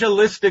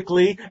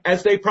evangelistically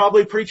as they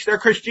probably preach their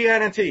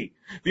Christianity.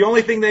 The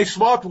only thing they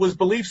swapped was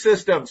belief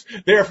systems.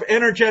 Their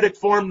energetic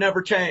form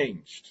never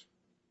changed.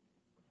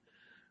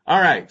 All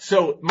right.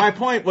 So my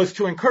point was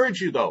to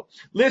encourage you, though.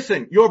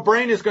 Listen, your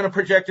brain is going to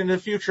project into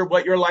the future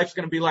what your life's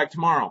going to be like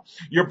tomorrow.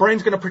 Your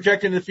brain's going to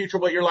project into the future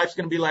what your life's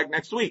going to be like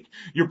next week.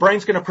 Your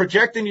brain's going to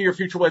project into your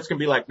future what it's going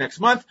to be like next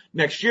month,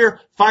 next year,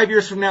 5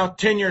 years from now,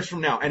 10 years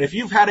from now. And if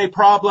you've had a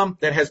problem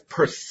that has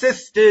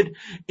persisted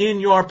in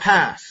your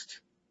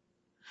past,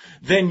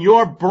 then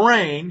your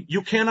brain,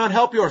 you cannot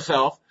help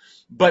yourself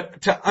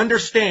but to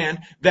understand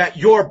that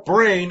your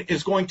brain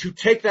is going to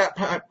take that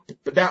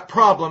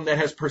problem that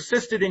has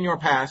persisted in your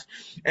past,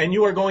 and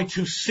you are going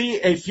to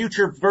see a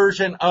future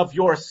version of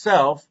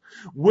yourself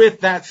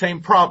with that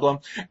same problem,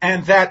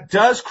 and that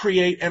does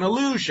create an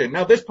illusion.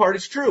 Now, this part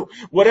is true.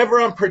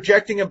 Whatever I'm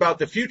projecting about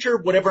the future,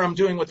 whatever I'm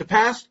doing with the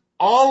past,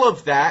 all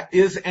of that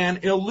is an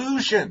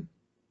illusion.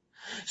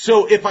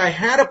 So if I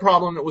had a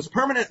problem that was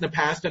permanent in the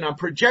past and I'm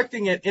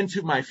projecting it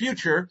into my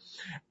future,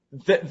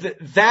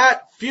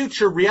 that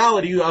future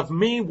reality of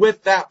me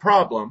with that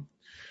problem,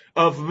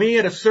 of me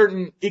at a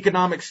certain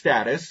economic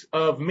status,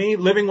 of me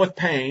living with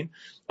pain,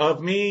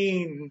 of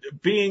me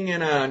being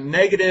in a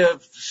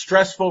negative,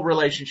 stressful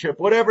relationship,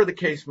 whatever the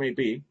case may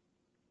be,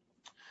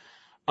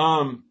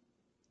 you're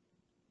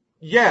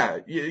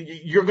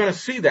going to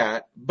see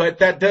that, but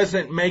that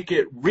doesn't make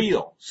it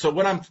real. So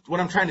what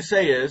I'm trying to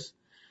say is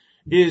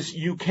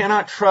you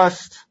cannot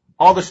trust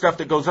all the stuff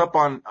that goes up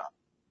on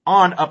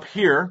up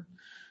here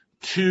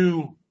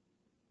to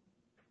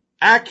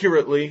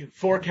accurately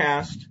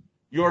forecast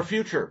your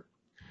future.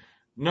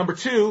 Number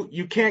two,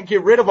 you can't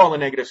get rid of all the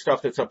negative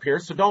stuff that's up here.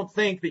 So don't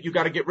think that you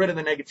got to get rid of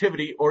the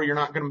negativity or you're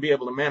not going to be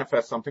able to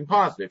manifest something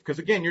positive. Because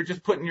again, you're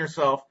just putting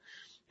yourself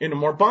into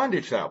more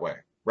bondage that way,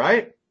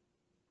 right?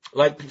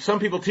 Like some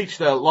people teach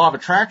the law of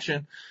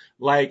attraction.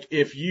 Like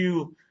if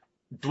you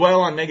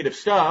dwell on negative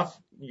stuff,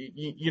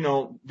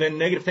 then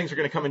negative things are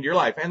going to come into your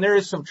life. And there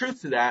is some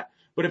truth to that,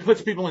 but it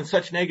puts people in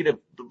such negative,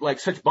 like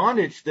such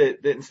bondage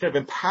that instead of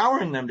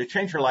empowering them to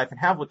change their life and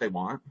have what they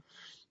want,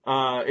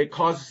 it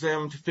causes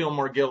them to feel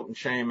more guilt and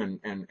shame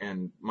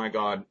and my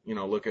God,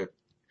 look at,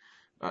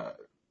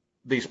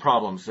 these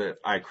problems that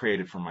I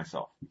created for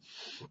myself.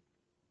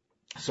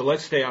 So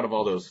let's stay out of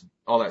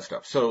all that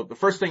stuff. So the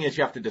first thing is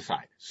you have to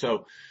decide.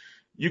 So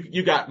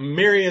you got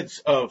myriads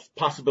of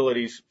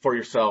possibilities for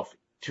yourself.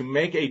 To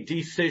make a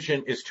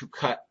decision is to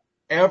cut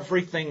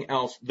everything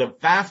else, the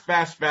vast,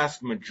 vast,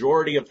 vast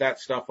majority of that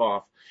stuff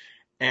off.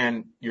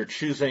 And you're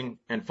choosing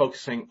and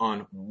focusing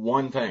on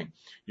one thing.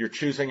 You're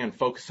choosing and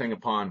focusing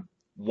upon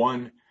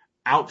one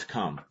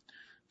outcome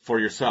for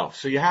yourself.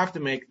 So you have to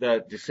make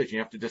the decision. You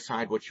have to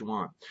decide what you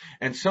want.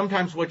 And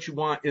sometimes what you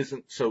want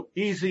isn't so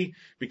easy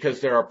because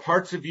there are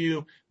parts of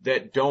you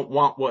that don't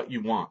want what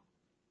you want.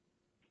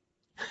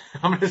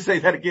 I'm going to say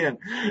that again.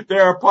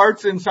 There are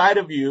parts inside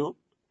of you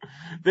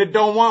that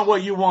don't want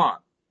what you want.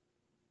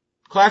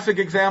 Classic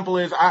example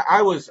is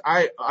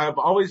I've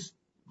always,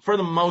 for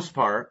the most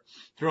part,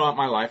 throughout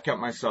my life, kept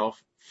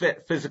myself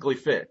physically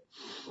fit.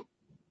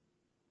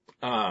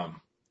 I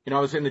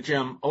was in the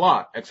gym a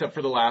lot, except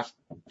for the last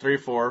 3 or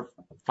 4,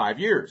 5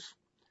 years.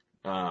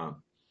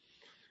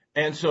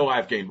 And so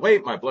I've gained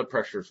weight, my blood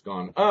pressure's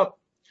gone up,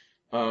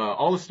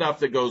 all the stuff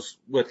that goes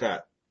with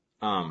that,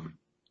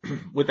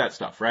 with that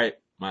stuff, right?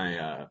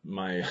 My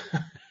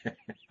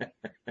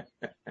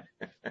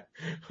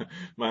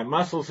my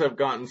muscles have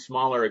gotten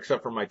smaller,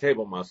 except for my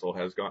table muscle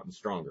has gotten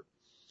stronger,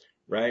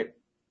 right?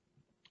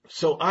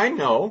 So I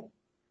know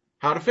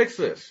how to fix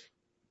this.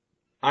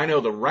 I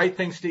know the right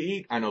things to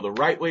eat. I know the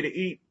right way to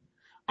eat.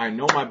 I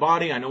know my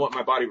body. I know what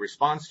my body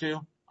responds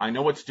to. I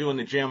know what to do in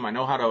the gym. I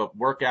know how to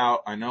work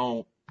out. I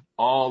know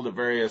all the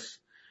various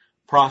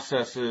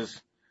processes,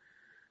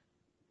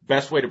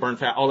 best way to burn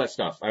fat, all that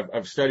stuff.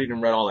 I've studied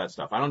and read all that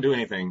stuff. I don't do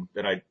anything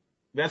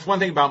that's one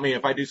thing about me.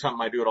 If I do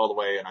something, I do it all the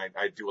way, and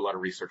I do a lot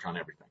of research on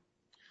everything.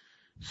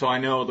 So I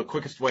know the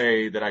quickest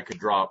way that I could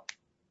drop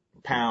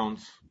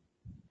pounds,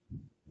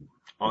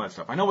 all that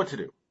stuff. I know what to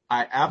do.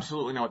 I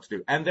absolutely know what to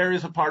do. And there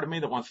is a part of me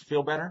that wants to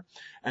feel better.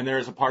 And there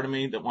is a part of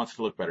me that wants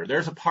to look better.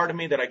 There's a part of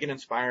me that I get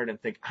inspired and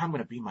think, I'm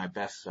going to be my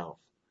best self.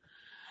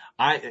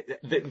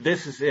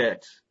 This is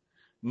it.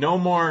 No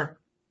more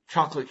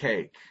chocolate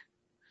cake.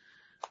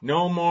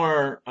 No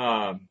more,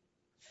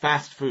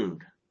 fast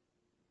food.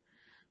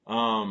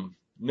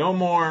 No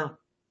more,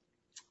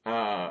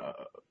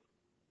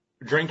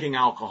 drinking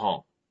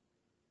alcohol.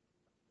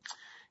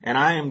 And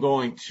I am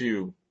going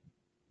to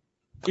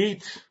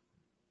eat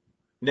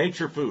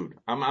nature food.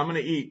 I'm going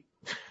to eat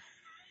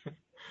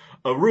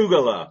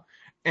arugula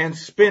and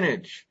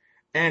spinach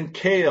and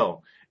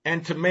kale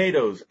and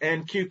tomatoes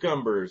and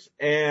cucumbers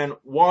and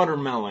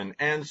watermelon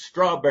and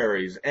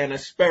strawberries and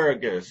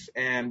asparagus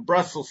and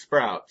Brussels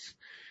sprouts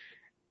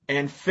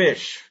and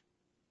fish.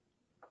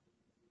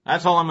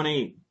 That's all I'm going to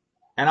eat.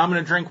 And I'm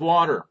going to drink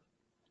water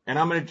and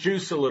I'm going to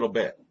juice a little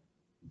bit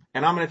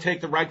and I'm going to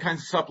take the right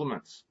kinds of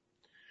supplements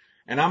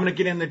and I'm going to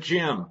get in the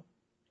gym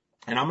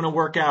and I'm going to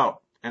work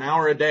out an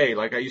hour a day.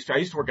 Like I used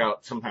to work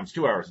out sometimes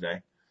 2 hours a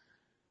day.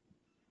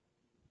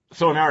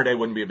 So an hour a day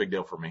wouldn't be a big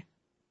deal for me.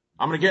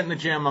 I'm going to get in the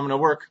gym. I'm going to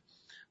work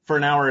for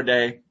an hour a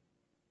day.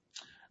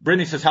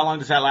 Brittany says, how long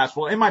does that last?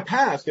 Well, in my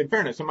past,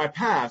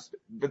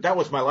 that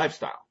was my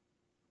lifestyle.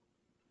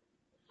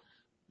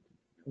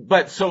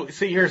 But so,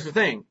 see, here's the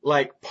thing.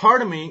 Like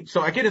part of me,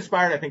 so I get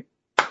inspired. I think,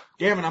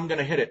 damn it, I'm going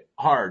to hit it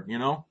hard,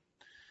 I'm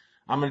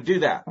going to do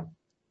that.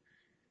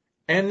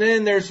 And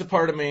then there's the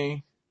part of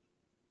me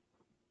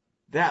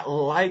that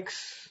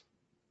likes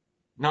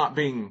not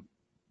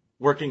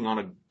working on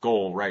a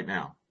goal right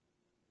now.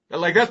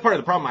 Like that's part of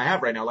the problem I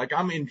have right now. Like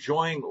I'm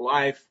enjoying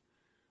life,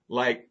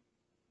 like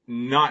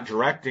not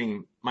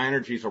directing my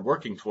energies or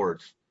working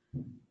towards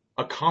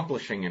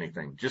accomplishing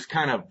anything, just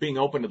kind of being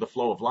open to the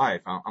flow of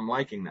life. I'm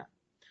liking that.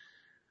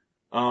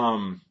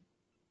 I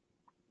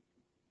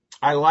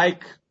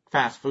like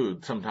fast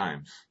food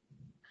sometimes.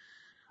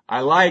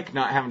 I like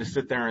not having to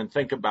sit there and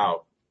think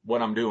about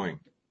what I'm doing.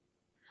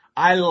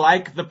 I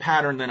like the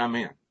pattern that I'm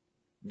in.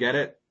 Get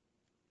it?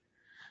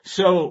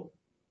 So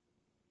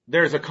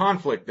there's a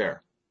conflict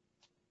there.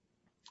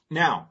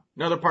 Now,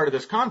 another part of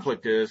this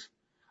conflict is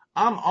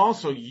I'm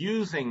also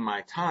using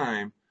my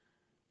time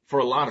for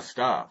a lot of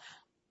stuff.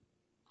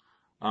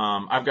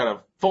 I've got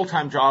a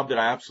full-time job that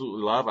I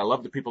absolutely love. I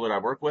love the people that I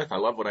work with. I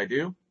love what I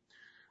do.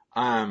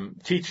 I'm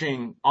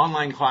teaching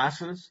online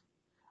classes.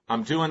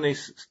 I'm doing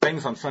these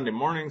things on Sunday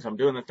mornings. I'm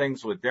doing the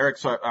things with Derek.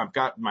 So I've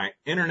got my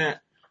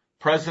internet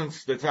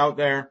presence that's out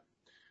there.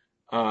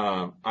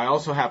 I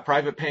also have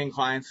private paying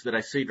clients that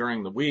I see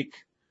during the week.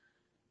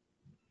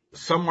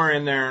 Somewhere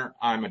in there,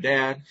 I'm a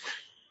dad.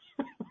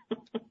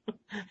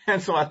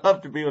 And so I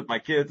love to be with my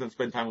kids and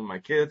spend time with my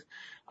kids.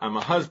 I'm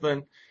a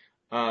husband.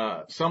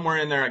 Somewhere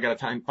in there, I got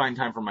to find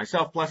time for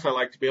myself. Plus, I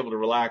like to be able to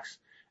relax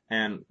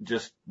and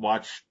just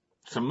watch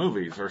some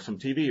movies or some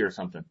TV or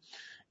something.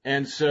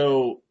 And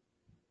so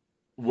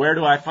where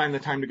do I find the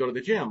time to go to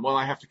the gym? Well,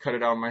 I have to cut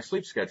it out of my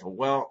sleep schedule.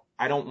 Well,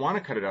 I don't want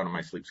to cut it out of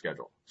my sleep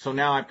schedule. So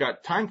now I've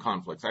got time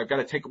conflicts. I've got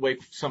to take away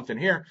something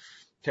here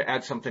to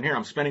add something here.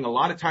 I'm spending a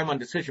lot of time on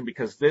decision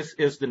because this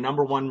is the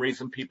number one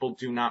reason people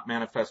do not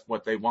manifest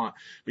what they want,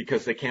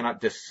 because they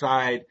cannot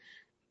decide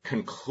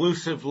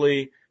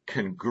conclusively,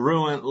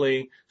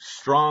 congruently,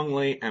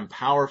 strongly, and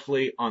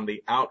powerfully on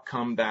the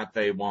outcome that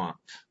they want.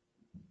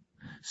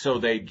 So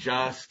they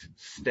just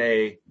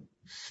stay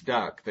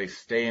stuck. They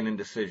stay in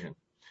indecision.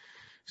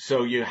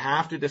 So you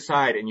have to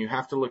decide, and you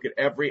have to look at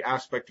every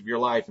aspect of your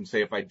life and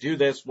say, if I do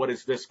this, what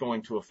is this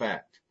going to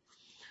affect?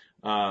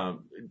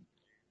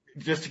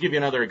 Just to give you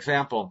another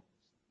example,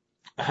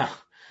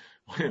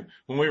 when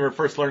we were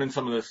first learning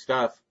some of this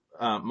stuff,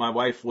 my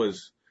wife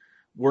was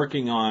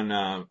working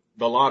on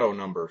the lotto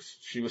numbers.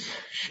 She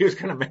was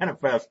going to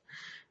manifest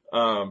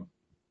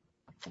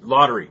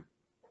lottery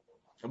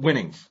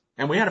winnings,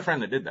 and we had a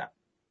friend that did that.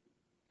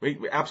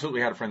 We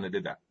absolutely had a friend that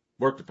did that.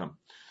 Worked with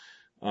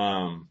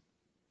them.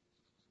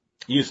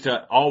 He used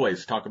to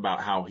always talk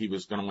about how he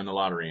was going to win the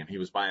lottery and he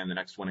was buying the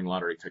next winning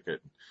lottery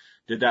ticket.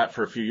 Did that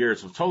for a few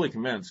years, was totally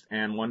convinced,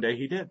 and one day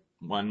he did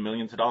won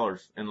millions of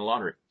dollars in the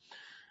lottery.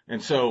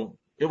 And so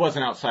it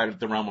wasn't outside of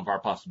the realm of our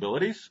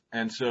possibilities.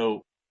 And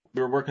so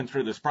we were working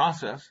through this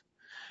process.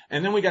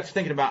 And then we got to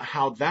thinking about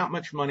how that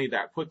much money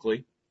that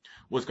quickly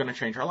was going to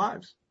change our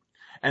lives.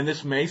 And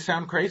this may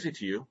sound crazy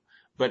to you,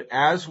 but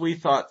as we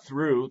thought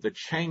through the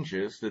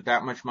changes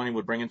that much money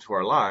would bring into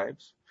our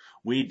lives,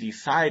 we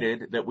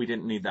decided that we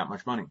didn't need that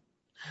much money.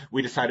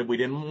 We decided we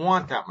didn't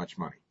want that much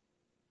money.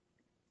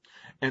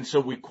 And so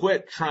we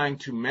quit trying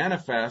to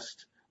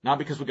manifest, not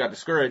because we got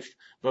discouraged,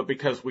 but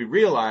because we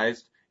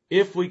realized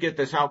if we get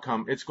this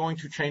outcome, it's going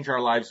to change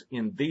our lives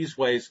in these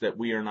ways that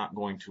we are not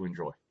going to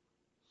enjoy.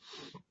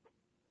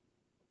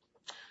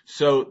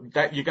 So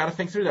that you got to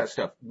think through that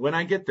stuff. When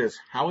I get this,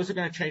 how is it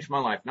going to change my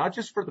life? Not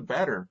just for the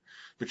better,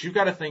 but you've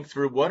got to think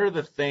through, what are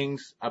the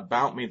things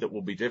about me that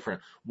will be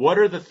different? What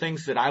are the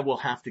things that I will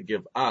have to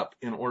give up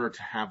in order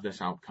to have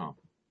this outcome?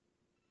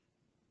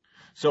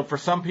 So for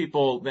some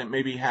people that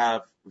maybe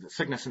have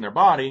sickness in their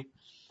body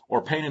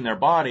or pain in their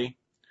body,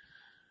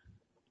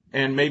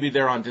 and maybe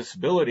they're on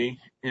disability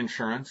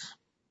insurance,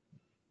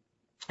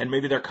 and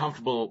maybe they're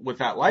comfortable with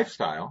that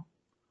lifestyle,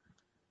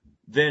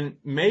 then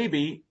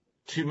maybe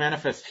to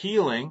manifest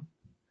healing,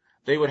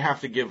 they would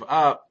have to give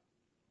up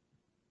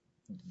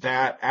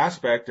that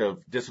aspect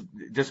of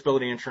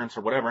disability insurance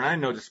or whatever. And I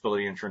know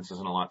disability insurance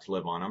isn't a lot to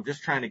live on. I'm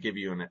just trying to give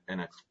you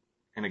an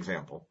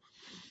example.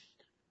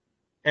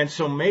 And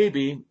so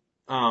maybe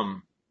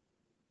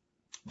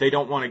they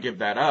don't want to give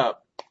that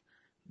up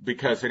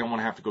because they don't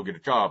want to have to go get a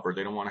job, or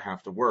they don't want to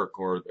have to work,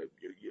 or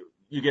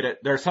you get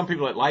it. There are some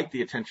people that like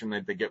the attention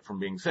that they get from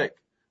being sick.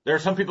 There are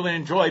some people that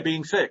enjoy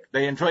being sick.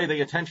 They enjoy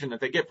the attention that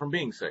they get from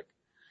being sick.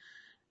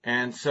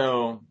 And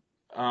so,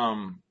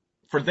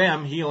 for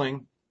them,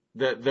 healing,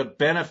 the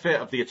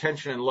benefit of the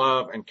attention and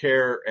love and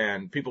care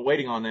and people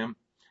waiting on them,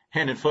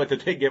 hand and foot,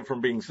 that they get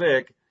from being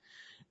sick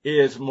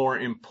is more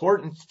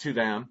important to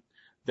them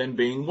than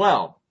being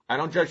well. I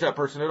don't judge that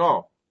person at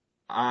all.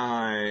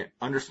 I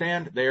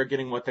understand they are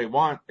getting what they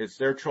want. It's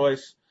their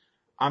choice.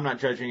 I'm not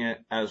judging it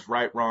as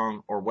right,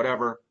 wrong, or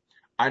whatever.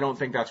 I don't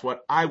think that's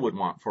what I would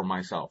want for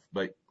myself,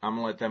 but I'm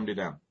going to let them do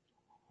them.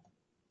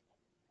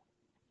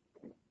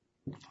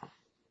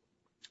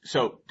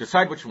 So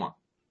decide what you want.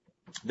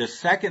 The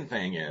second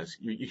thing is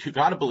you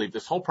got to believe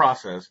this whole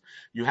process.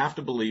 You have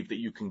to believe that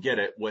you can get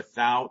it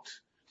without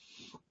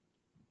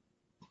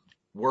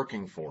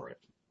working for it.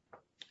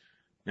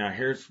 Now,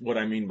 here's what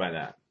I mean by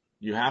that.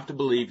 You have to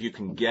believe you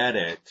can get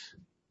it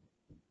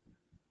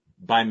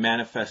by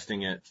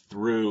manifesting it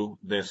through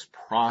this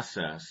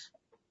process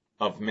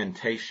of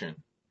mentation,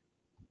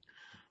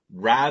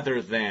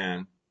 rather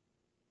than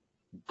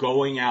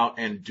going out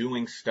and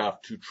doing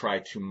stuff to try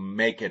to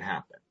make it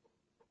happen.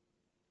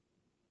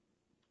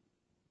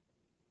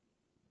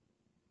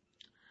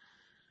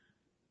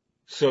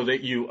 So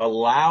that you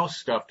allow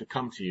stuff to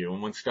come to you,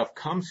 and when stuff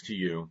comes to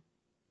you,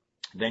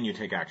 then you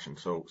take action.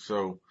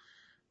 So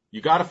you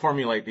got to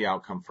formulate the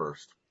outcome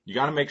first. You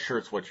got to make sure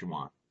it's what you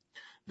want.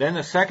 Then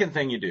the second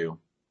thing you do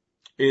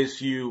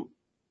is you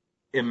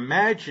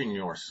imagine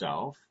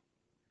yourself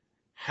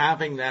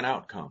having that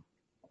outcome.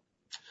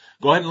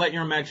 Go ahead and let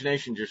your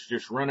imagination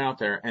just run out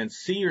there and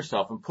see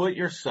yourself and put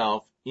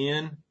yourself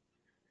in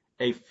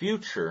a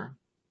future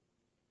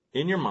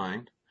in your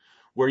mind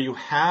where you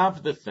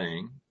have the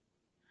thing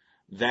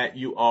that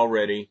you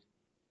already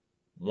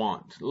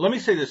want. Let me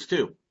say this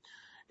too.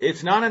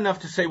 It's not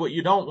enough to say what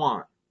you don't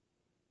want.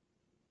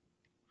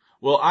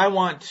 Well, I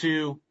want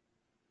to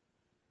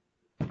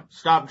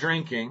stop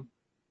drinking,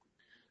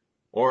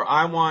 or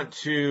I want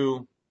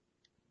to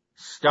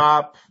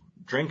stop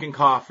drinking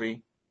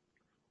coffee,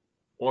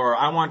 or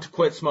I want to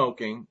quit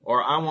smoking,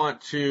 or I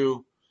want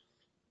to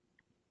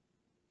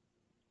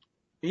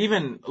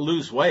even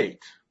lose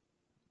weight,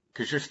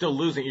 because you're still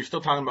losing. You're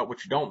still talking about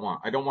what you don't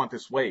want. I don't want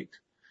this weight.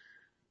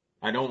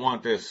 I don't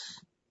want this.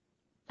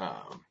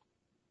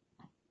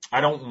 I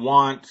don't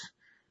want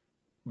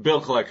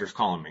bill collectors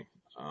calling me.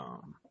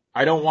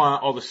 I don't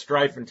want all the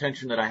strife and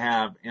tension that I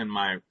have in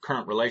my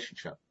current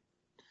relationship.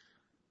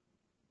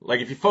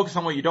 Like, if you focus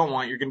on what you don't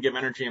want, you're going to give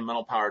energy and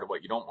mental power to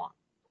what you don't want.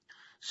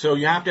 So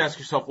you have to ask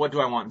yourself, what do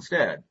I want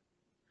instead?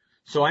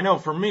 So I know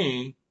for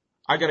me,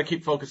 I got to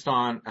keep focused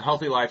on a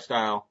healthy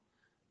lifestyle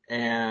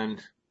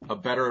and a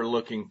better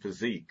looking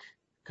physique,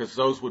 because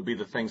those would be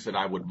the things that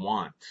I would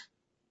want.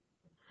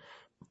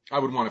 I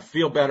would want to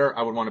feel better.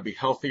 I would want to be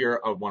healthier.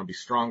 I would want to be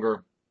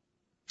stronger,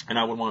 and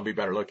I would want to be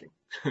better looking.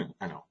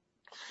 I know.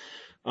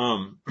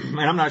 And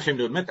I'm not ashamed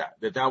to admit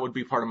that would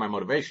be part of my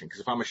motivation, because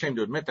if I'm ashamed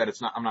to admit that,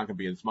 I'm not going to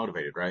be as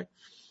motivated, right?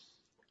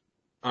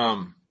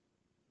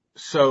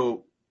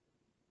 So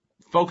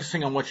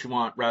focusing on what you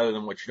want rather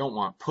than what you don't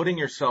want, putting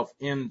yourself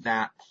in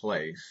that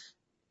place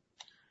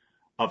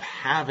of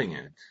having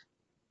it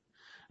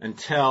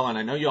until, and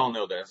I know you all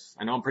know this,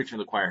 I know I'm preaching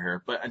to the choir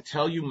here, but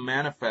until you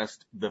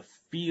manifest the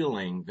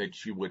feeling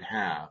that you would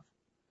have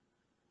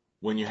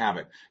when you have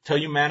it, till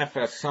you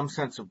manifest some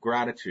sense of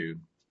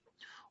gratitude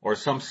or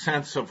some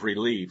sense of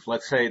relief.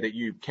 Let's say that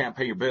you can't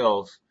pay your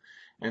bills,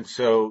 and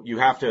so you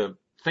have to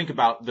think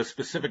about the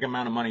specific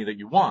amount of money that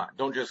you want.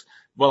 Don't just,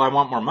 well, I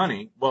want more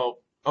money. Well,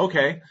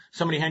 okay,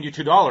 somebody hand you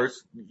 $2.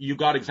 You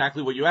got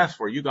exactly what you asked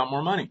for. You got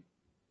more money.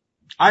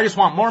 I just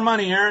want more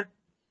money, Aaron.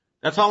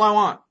 That's all I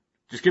want.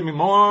 Just give me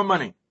more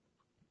money.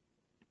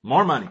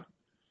 More money.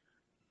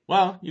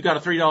 Well, you got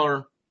a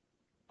 $3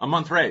 a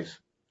month raise.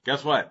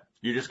 Guess what?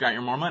 You just got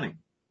your more money.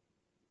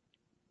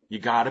 You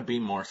got to be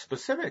more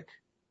specific.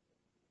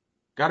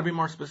 Got to be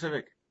more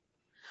specific.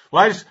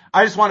 Well,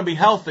 I just want to be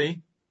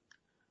healthy.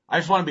 I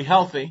just want to be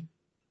healthy.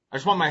 I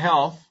just want my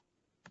health.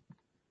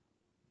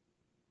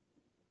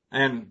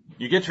 And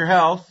you get your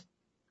health,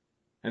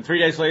 and 3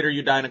 days later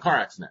you die in a car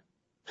accident.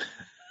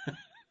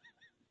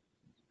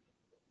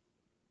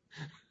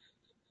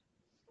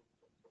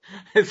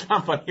 It's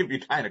not funny if you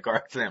die in a car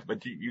accident,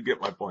 but you get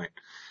my point.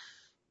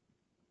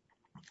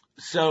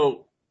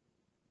 So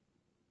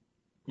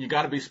you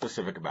got to be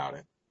specific about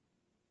it.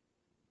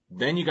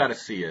 Then you got to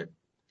see it.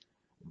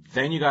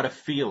 Then you got to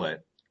feel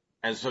it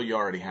as though you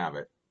already have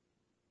it.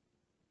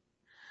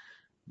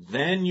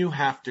 Then you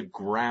have to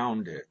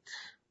ground it.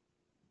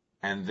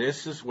 And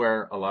this is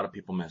where a lot of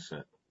people miss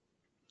it.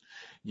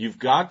 You've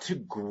got to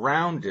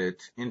ground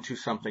it into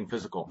something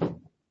physical.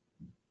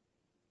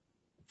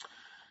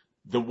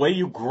 The way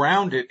you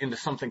ground it into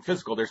something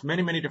physical, there's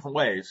many, many different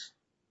ways,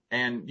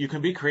 and you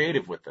can be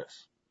creative with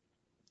this.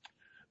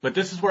 But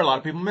this is where a lot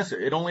of people miss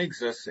it. It only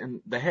exists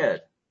in the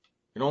head.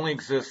 It only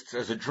exists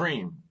as a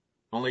dream.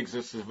 It only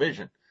exists as a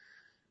vision.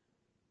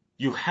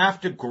 You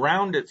have to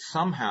ground it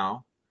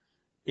somehow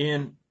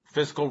in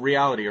physical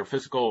reality or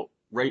physical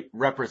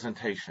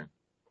representation.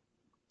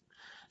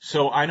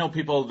 So I know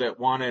people that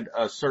wanted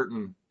a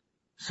certain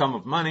sum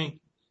of money,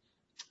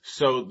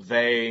 so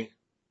they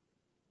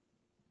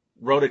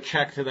wrote a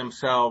check to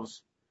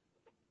themselves,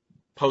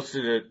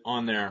 posted it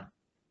on their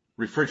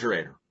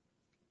refrigerator.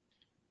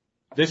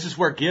 This is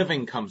where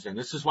giving comes in.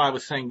 This is why I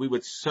was saying we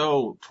would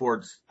sow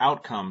towards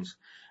outcomes,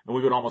 and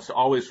we would almost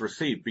always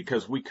receive,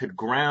 because we could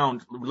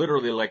ground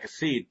literally like a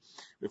seed.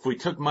 If we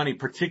took money,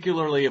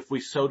 particularly if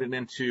we sowed it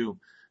into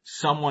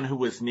someone who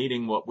was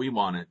needing what we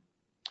wanted.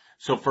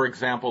 So, for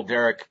example,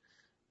 Derek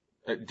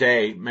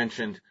Day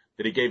mentioned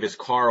that he gave his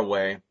car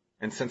away,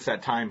 and since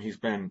that time he's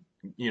been,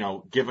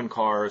 given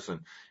cars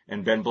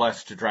and been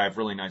blessed to drive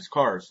really nice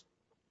cars.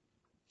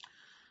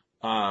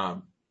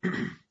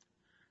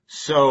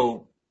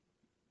 So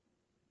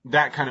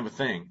that kind of a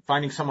thing,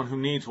 finding someone who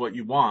needs what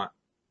you want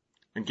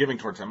and giving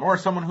towards them, or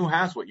someone who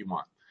has what you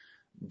want,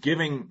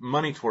 giving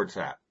money towards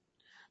that,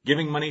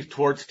 giving money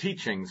towards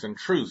teachings and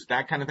truths,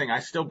 that kind of thing. I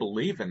still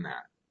believe in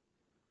that.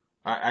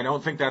 I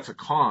don't think that's a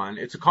con.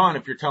 It's a con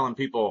if you're telling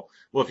people,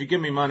 well, if you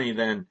give me money,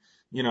 then,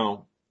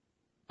 God's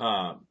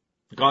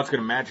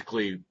going to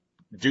magically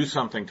do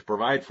something to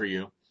provide for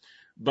you.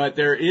 But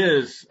there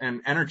is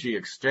an energy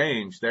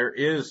exchange. There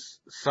is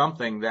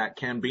something that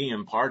can be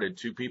imparted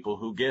to people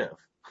who give.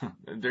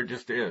 There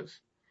just is.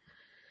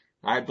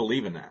 I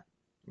believe in that.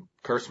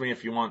 Curse me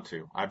if you want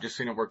to. I've just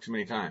seen it work too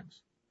many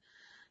times.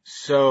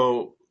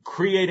 So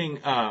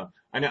creating, I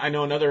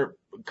know another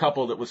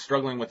couple that was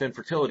struggling with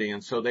infertility,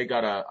 and so they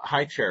got a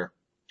high chair,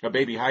 a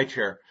baby high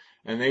chair,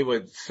 and they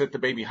would sit the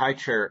baby high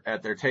chair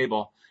at their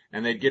table,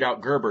 and they'd get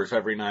out Gerbers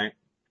every night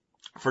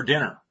for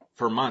dinner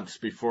for months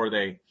before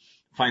they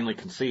finally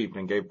conceived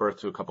and gave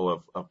birth to a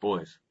couple of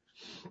boys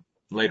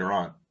later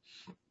on.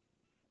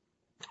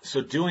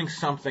 So doing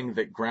something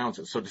that grounds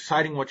it. So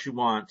deciding what you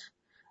want,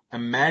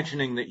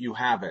 imagining that you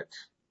have it,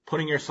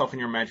 putting yourself in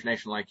your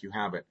imagination like you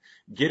have it,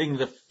 getting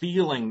the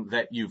feeling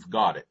that you've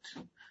got it,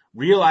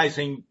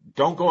 realizing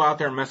don't go out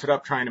there and mess it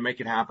up trying to make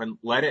it happen.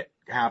 Let it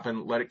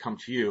happen. Let it come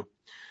to you.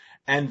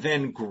 And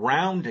then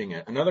grounding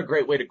it. Another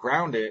great way to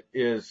ground it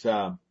is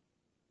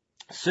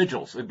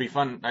sigils. It'd be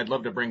fun. I'd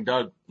love to bring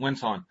Doug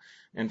Wentz on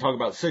and talk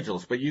about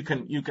sigils, but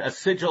a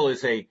sigil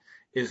is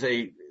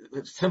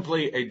it's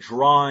simply a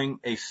drawing,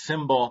 a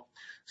symbol,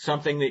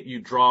 something that you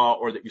draw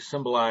or that you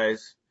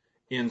symbolize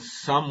in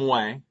some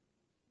way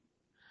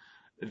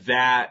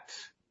that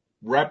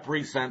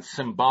represents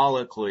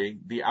symbolically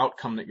the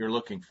outcome that you're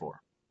looking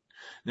for.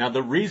 Now,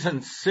 the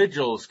reason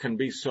sigils can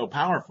be so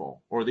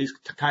powerful, or these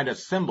kind of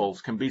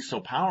symbols can be so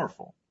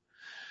powerful,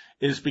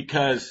 is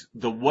because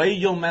the way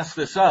you'll mess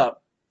this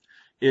up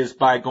is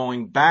by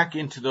going back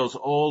into those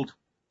old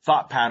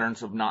thought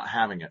patterns of not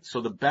having it.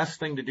 So the best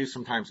thing to do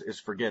sometimes is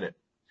forget it.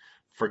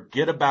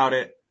 Forget about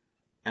it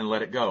and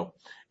let it go.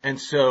 And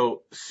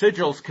so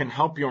sigils can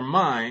help your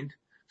mind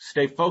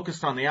stay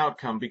focused on the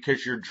outcome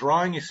because you're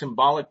drawing a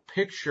symbolic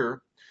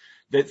picture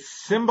that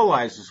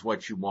symbolizes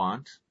what you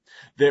want,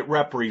 that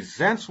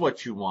represents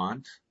what you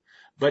want,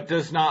 but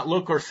does not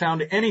look or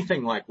sound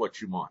anything like what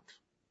you want.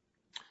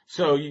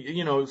 So,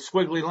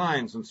 squiggly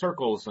lines and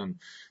circles, and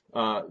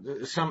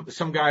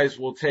some guys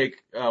will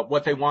take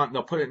what they want and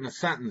they'll put it in a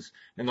sentence,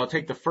 and they'll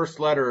take the first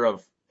letter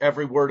of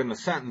every word in the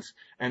sentence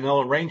and they'll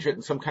arrange it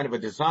in some kind of a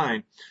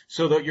design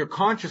so that your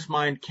conscious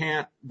mind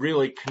can't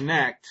really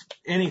connect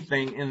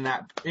anything in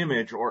that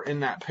image or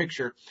in that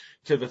picture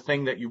to the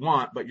thing that you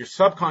want, but your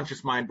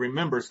subconscious mind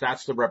remembers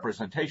that's the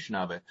representation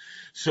of it.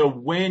 So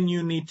when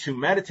you need to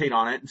meditate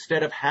on it,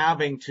 instead of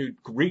having to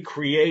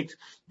recreate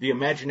the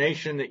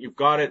imagination that you've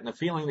got it and the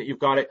feeling that you've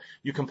got it,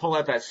 you can pull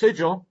out that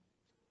sigil,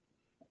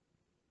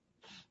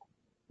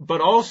 but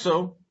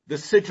also the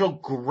sigil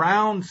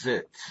grounds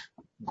it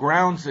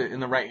in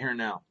the right here and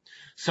now.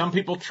 Some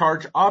people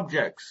charge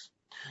objects.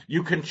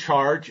 You can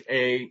charge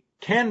a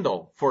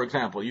candle, for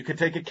example. You could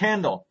take a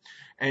candle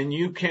and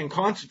you can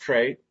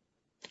concentrate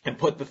and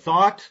put the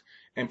thought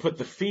and put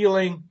the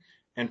feeling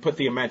and put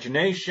the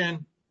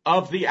imagination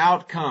of the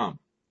outcome,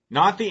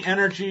 not the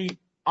energy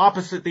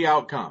opposite the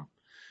outcome.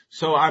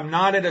 So I'm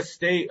not at a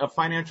state of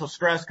financial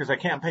stress because I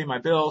can't pay my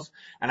bills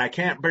and I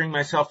can't bring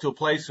myself to a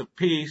place of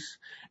peace,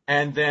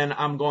 and then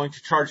I'm going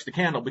to charge the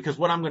candle, because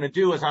what I'm going to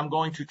do is I'm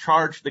going to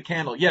charge the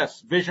candle.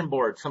 Yes, vision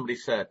board, somebody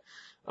said.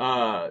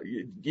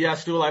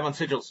 Yes, do a live on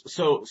sigils.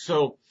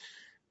 So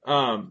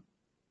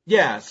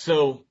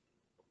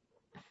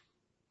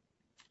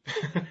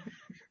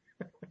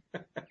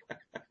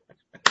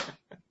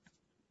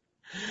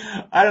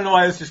I don't know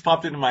why this just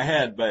popped into my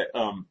head, but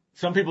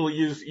some people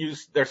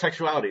use their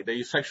sexuality. They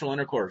use sexual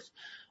intercourse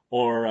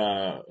or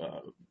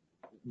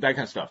that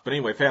kind of stuff. But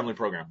anyway, family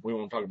program. We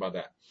won't talk about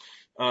that.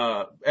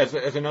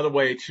 As another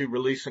way to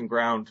release and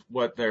ground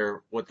what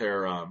they're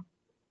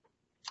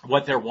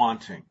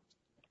wanting.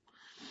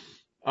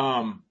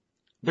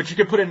 But you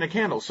can put it in a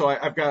candle. So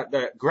I've got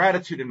the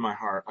gratitude in my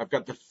heart. I've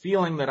got the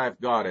feeling that I've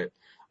got it.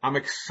 I'm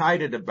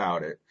excited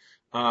about it.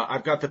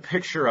 I've got the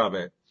picture of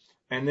it.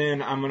 And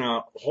then I'm going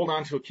to hold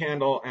on to a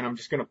candle and I'm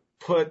just going to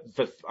put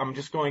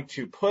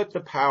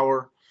the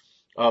power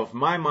of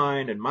my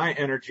mind and my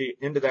energy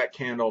into that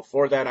candle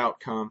for that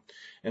outcome.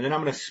 And then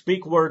I'm going to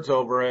speak words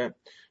over it.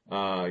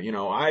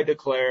 I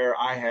declare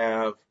I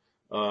have,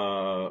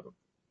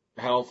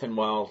 health and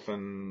wealth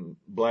and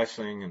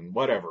blessing and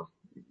whatever,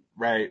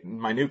 right?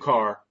 My new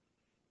car,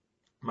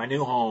 my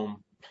new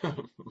home,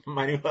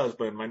 my new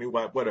husband, my new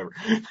wife, whatever,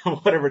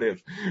 whatever it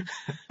is.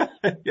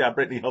 Yeah,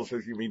 Brittany Hill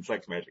says you mean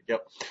sex magic.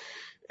 Yep.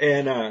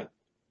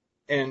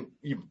 And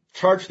you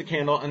charge the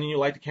candle and then you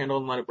light the candle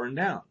and let it burn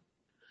down.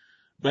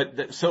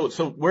 But so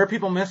where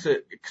people miss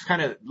it, it's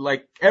kind of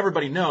like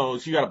everybody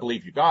knows you got to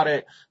believe you got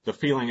it. The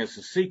feeling is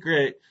the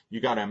secret.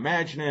 You got to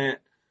imagine it,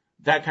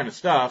 that kind of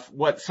stuff.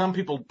 What some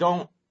people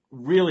don't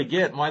really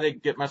get and why they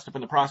get messed up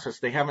in the process,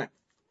 they haven't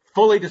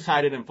fully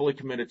decided and fully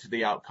committed to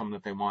the outcome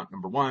that they want.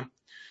 Number one.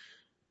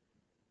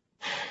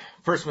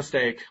 First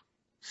mistake.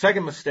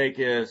 Second mistake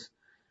is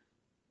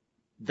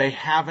they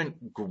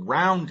haven't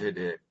grounded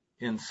it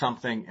in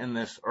something in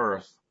this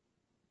earth.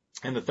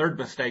 And the third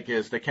mistake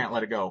is they can't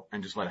let it go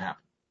and just let it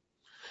happen.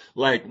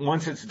 Like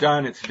once it's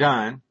done, it's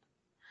done.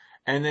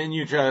 And then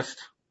you just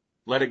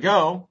let it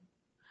go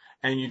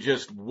and you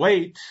just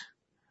wait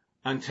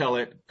until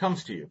it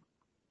comes to you.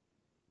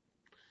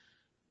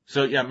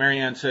 So yeah,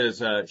 Marianne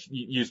says,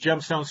 use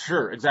gemstones.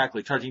 Sure,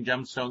 exactly. Charging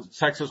gemstones.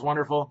 Sex is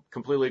wonderful.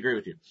 Completely agree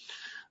with you.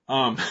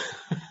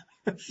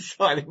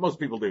 So I think most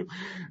people do.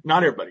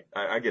 Not everybody.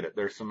 I get it.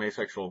 There's some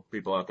asexual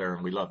people out there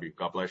and we love you.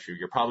 God bless you.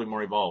 You're probably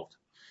more evolved,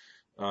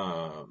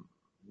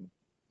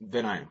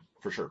 than I am,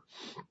 for sure.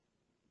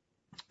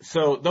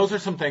 So those are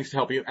some things to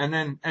help you. And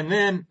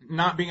then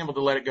not being able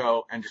to let it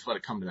go and just let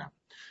it come to them.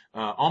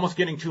 Almost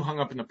getting too hung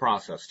up in the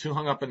process, too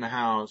hung up in the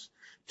house,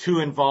 too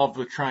involved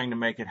with trying to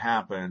make it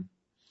happen.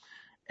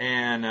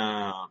 And,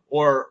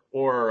 or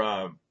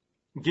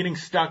getting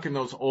stuck in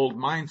those old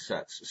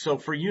mindsets. So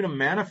for you to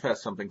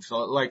manifest something, so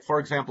like, for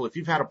example, if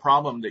you've had a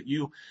problem that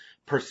you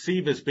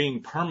perceive as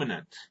being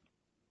permanent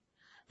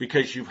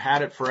because you've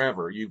had it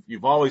forever,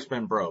 you've always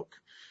been broke.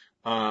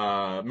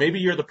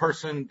 Maybe you're the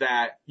person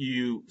that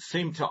you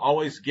seem to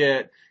always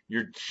get,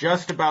 you're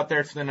just about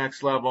there to the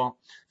next level.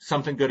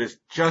 Something good is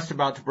just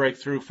about to break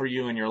through for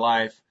you in your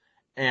life.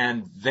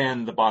 And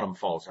then the bottom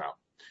falls out.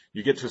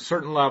 You get to a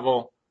certain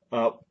level.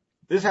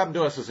 This happened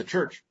to us as a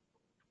church.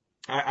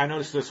 I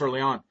noticed this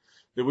early on,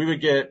 that we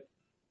would get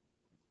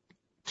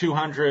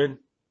 200,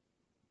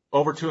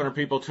 over 200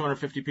 people,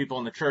 250 people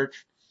in the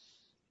church.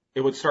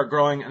 It would start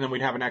growing, and then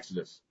we'd have an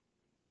exodus.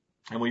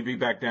 And we'd be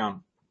back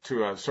down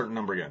to a certain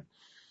number again.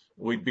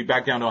 We'd be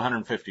back down to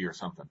 150 or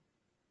something.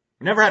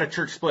 We never had a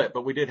church split,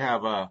 but we did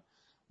have a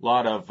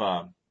lot of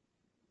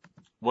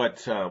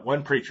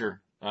one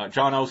preacher,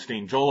 Joel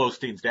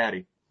Osteen's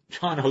daddy,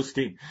 John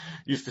Osteen,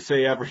 used to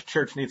say every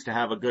church needs to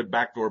have a good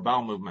backdoor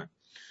bowel movement.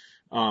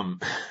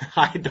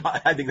 I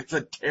think that's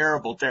a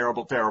terrible,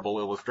 terrible, terrible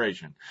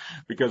illustration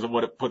because of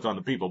what it puts on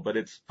the people, but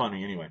it's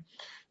funny anyway.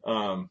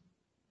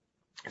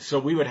 So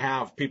we would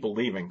have people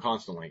leaving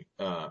constantly,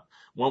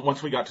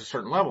 once we got to a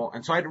certain level.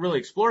 And so I had to really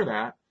explore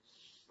that.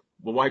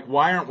 Well, like,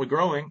 why aren't we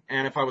growing?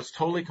 And if I was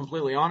totally,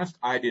 completely honest,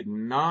 I did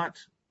not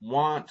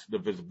want the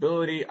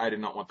visibility. I did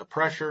not want the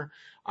pressure.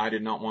 I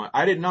did not want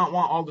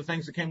all the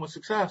things that came with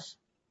success.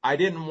 I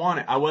didn't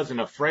want it. I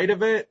wasn't afraid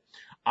of it.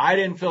 I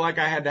didn't feel like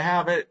I had to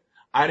have it.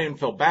 I didn't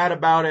feel bad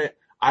about it.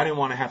 I didn't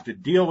want to have to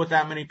deal with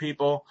that many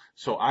people.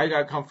 So I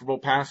got comfortable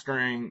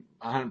pastoring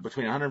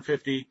between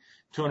 150,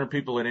 200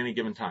 people at any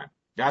given time.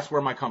 That's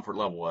where my comfort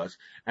level was.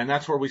 And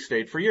that's where we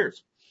stayed for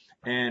years.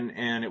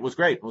 And it was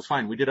great. It was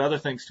fine. We did other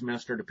things to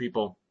minister to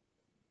people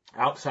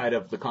outside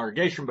of the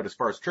congregation, but as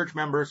far as church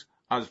members,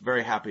 I was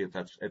very happy at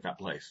that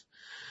place.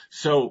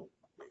 So,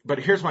 but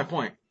here's my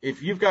point.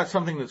 If you've got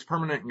something that's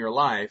permanent in your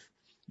life,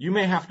 you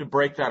may have to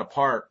break that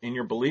apart in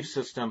your belief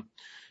system.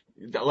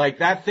 Like,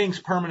 that thing's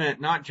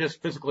permanent, not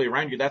just physically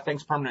around you. That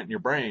thing's permanent in your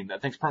brain.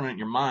 That thing's permanent in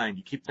your mind.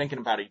 You keep thinking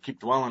about it. You keep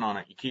dwelling on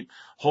it. You keep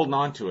holding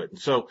on to it. And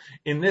so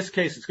in this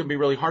case, it's going to be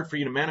really hard for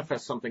you to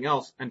manifest something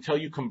else until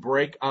you can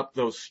break up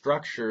those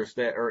structures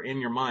that are in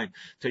your mind,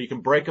 until you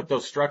can break up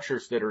those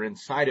structures that are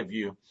inside of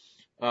you,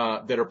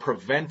 that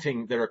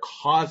are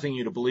causing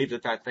you to believe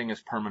that thing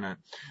is permanent,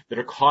 that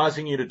are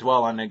causing you to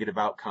dwell on negative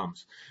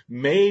outcomes.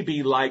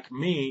 Maybe, like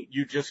me,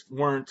 you just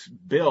weren't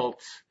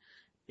built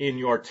in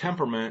your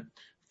temperament.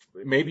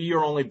 Maybe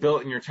you're only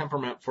built in your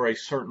temperament for a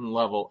certain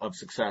level of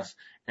success,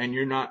 and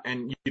you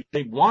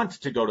want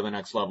to go to the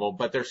next level,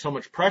 but there's so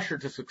much pressure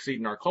to succeed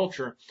in our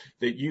culture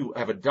that you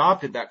have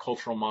adopted that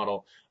cultural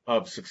model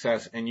of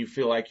success, and you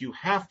feel like you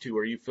have to,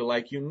 or you feel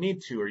like you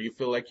need to, or you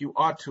feel like you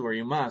ought to, or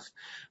you must.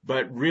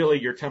 But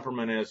really your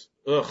temperament is,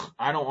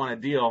 I don't want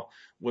to deal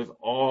with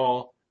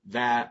all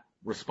that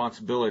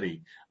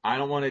responsibility. I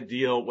don't want to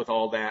deal with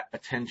all that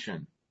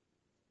attention.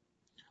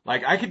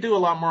 Like, I could do a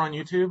lot more on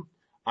YouTube.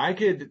 I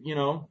could,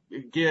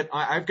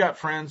 I've got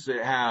friends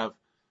that have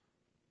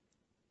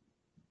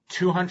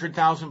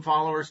 200,000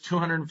 followers,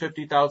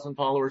 250,000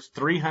 followers,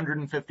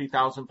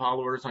 350,000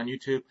 followers on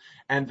YouTube.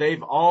 And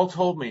they've all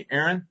told me,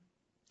 Aaron,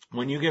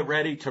 when you get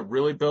ready to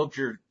really build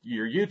your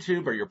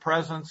YouTube or your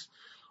presence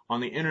on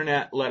the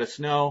internet, let us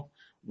know.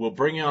 We'll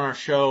bring you on our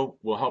show.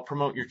 We'll help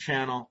promote your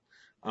channel.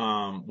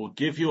 We'll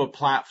give you a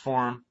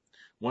platform.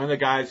 One of the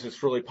guys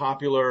that's really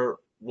popular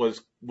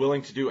was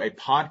willing to do a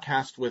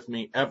podcast with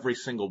me every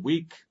single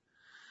week.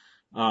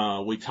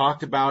 We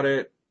talked about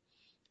it.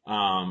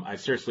 I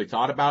seriously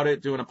thought about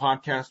it, doing a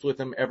podcast with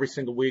him every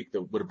single week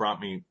that would have brought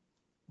me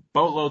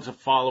boatloads of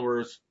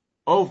followers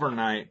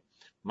overnight.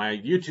 My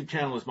YouTube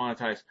channel is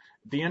monetized.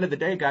 At the end of the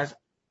day, guys,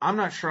 I'm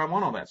not sure I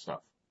want all that stuff.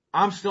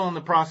 I'm still in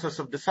the process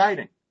of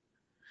deciding.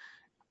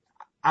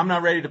 I'm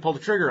not ready to pull the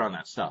trigger on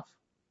that stuff.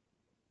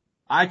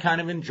 I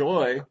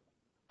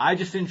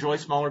just enjoy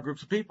smaller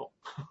groups of people.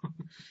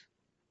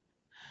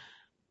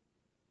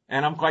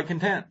 And I'm quite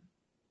content.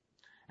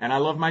 And I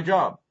love my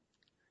job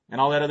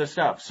and all that other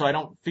stuff. So I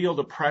don't feel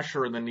the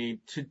pressure or the need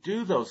to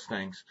do those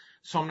things.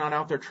 So I'm not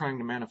out there trying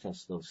to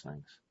manifest those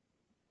things.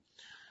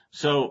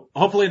 So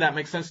hopefully that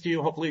makes sense to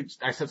you. Hopefully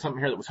I said something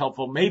here that was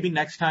helpful. Maybe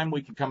next time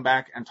we can come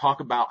back and talk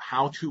about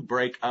how to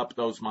break up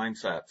those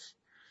mindsets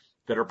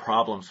that are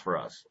problems for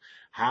us,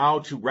 how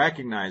to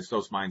recognize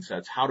those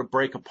mindsets, how to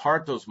break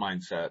apart those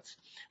mindsets,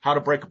 how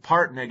to break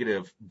apart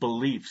negative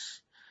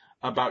beliefs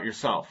about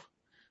yourself,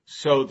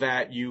 so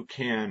that you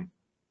can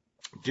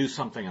do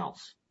something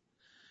else,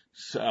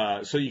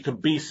 so you can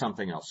be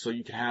something else, so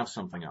you can have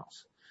something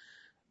else.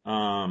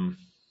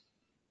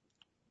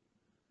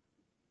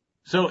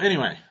 So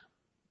anyway,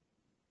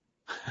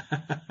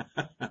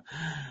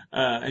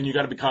 and you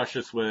got to be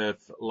cautious with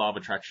law of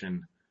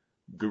attraction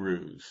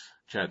gurus,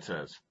 Chad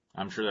says.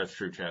 I'm sure that's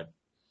true, Chad.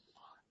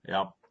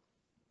 Yep,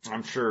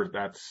 I'm sure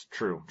that's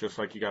true. Just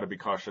like you got to be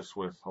cautious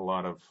with a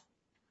lot of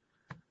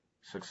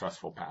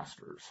successful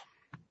pastors.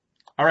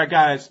 All right,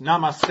 guys,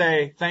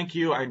 namaste. Thank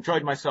you. I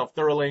enjoyed myself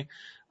thoroughly.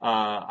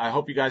 I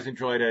hope you guys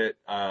enjoyed it.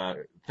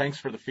 Thanks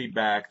for the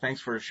feedback. Thanks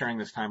for sharing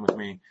this time with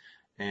me.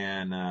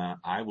 And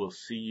I will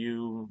see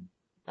you.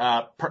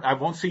 I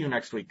won't see you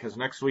next week because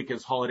next week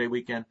is holiday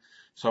weekend.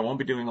 So I won't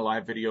be doing a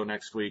live video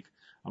next week.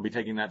 I'll be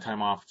taking that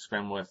time off to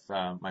spend with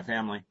my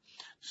family.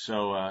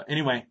 So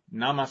anyway,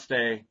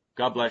 namaste.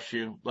 God bless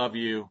you. Love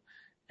you.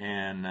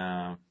 And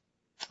I'm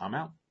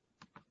out.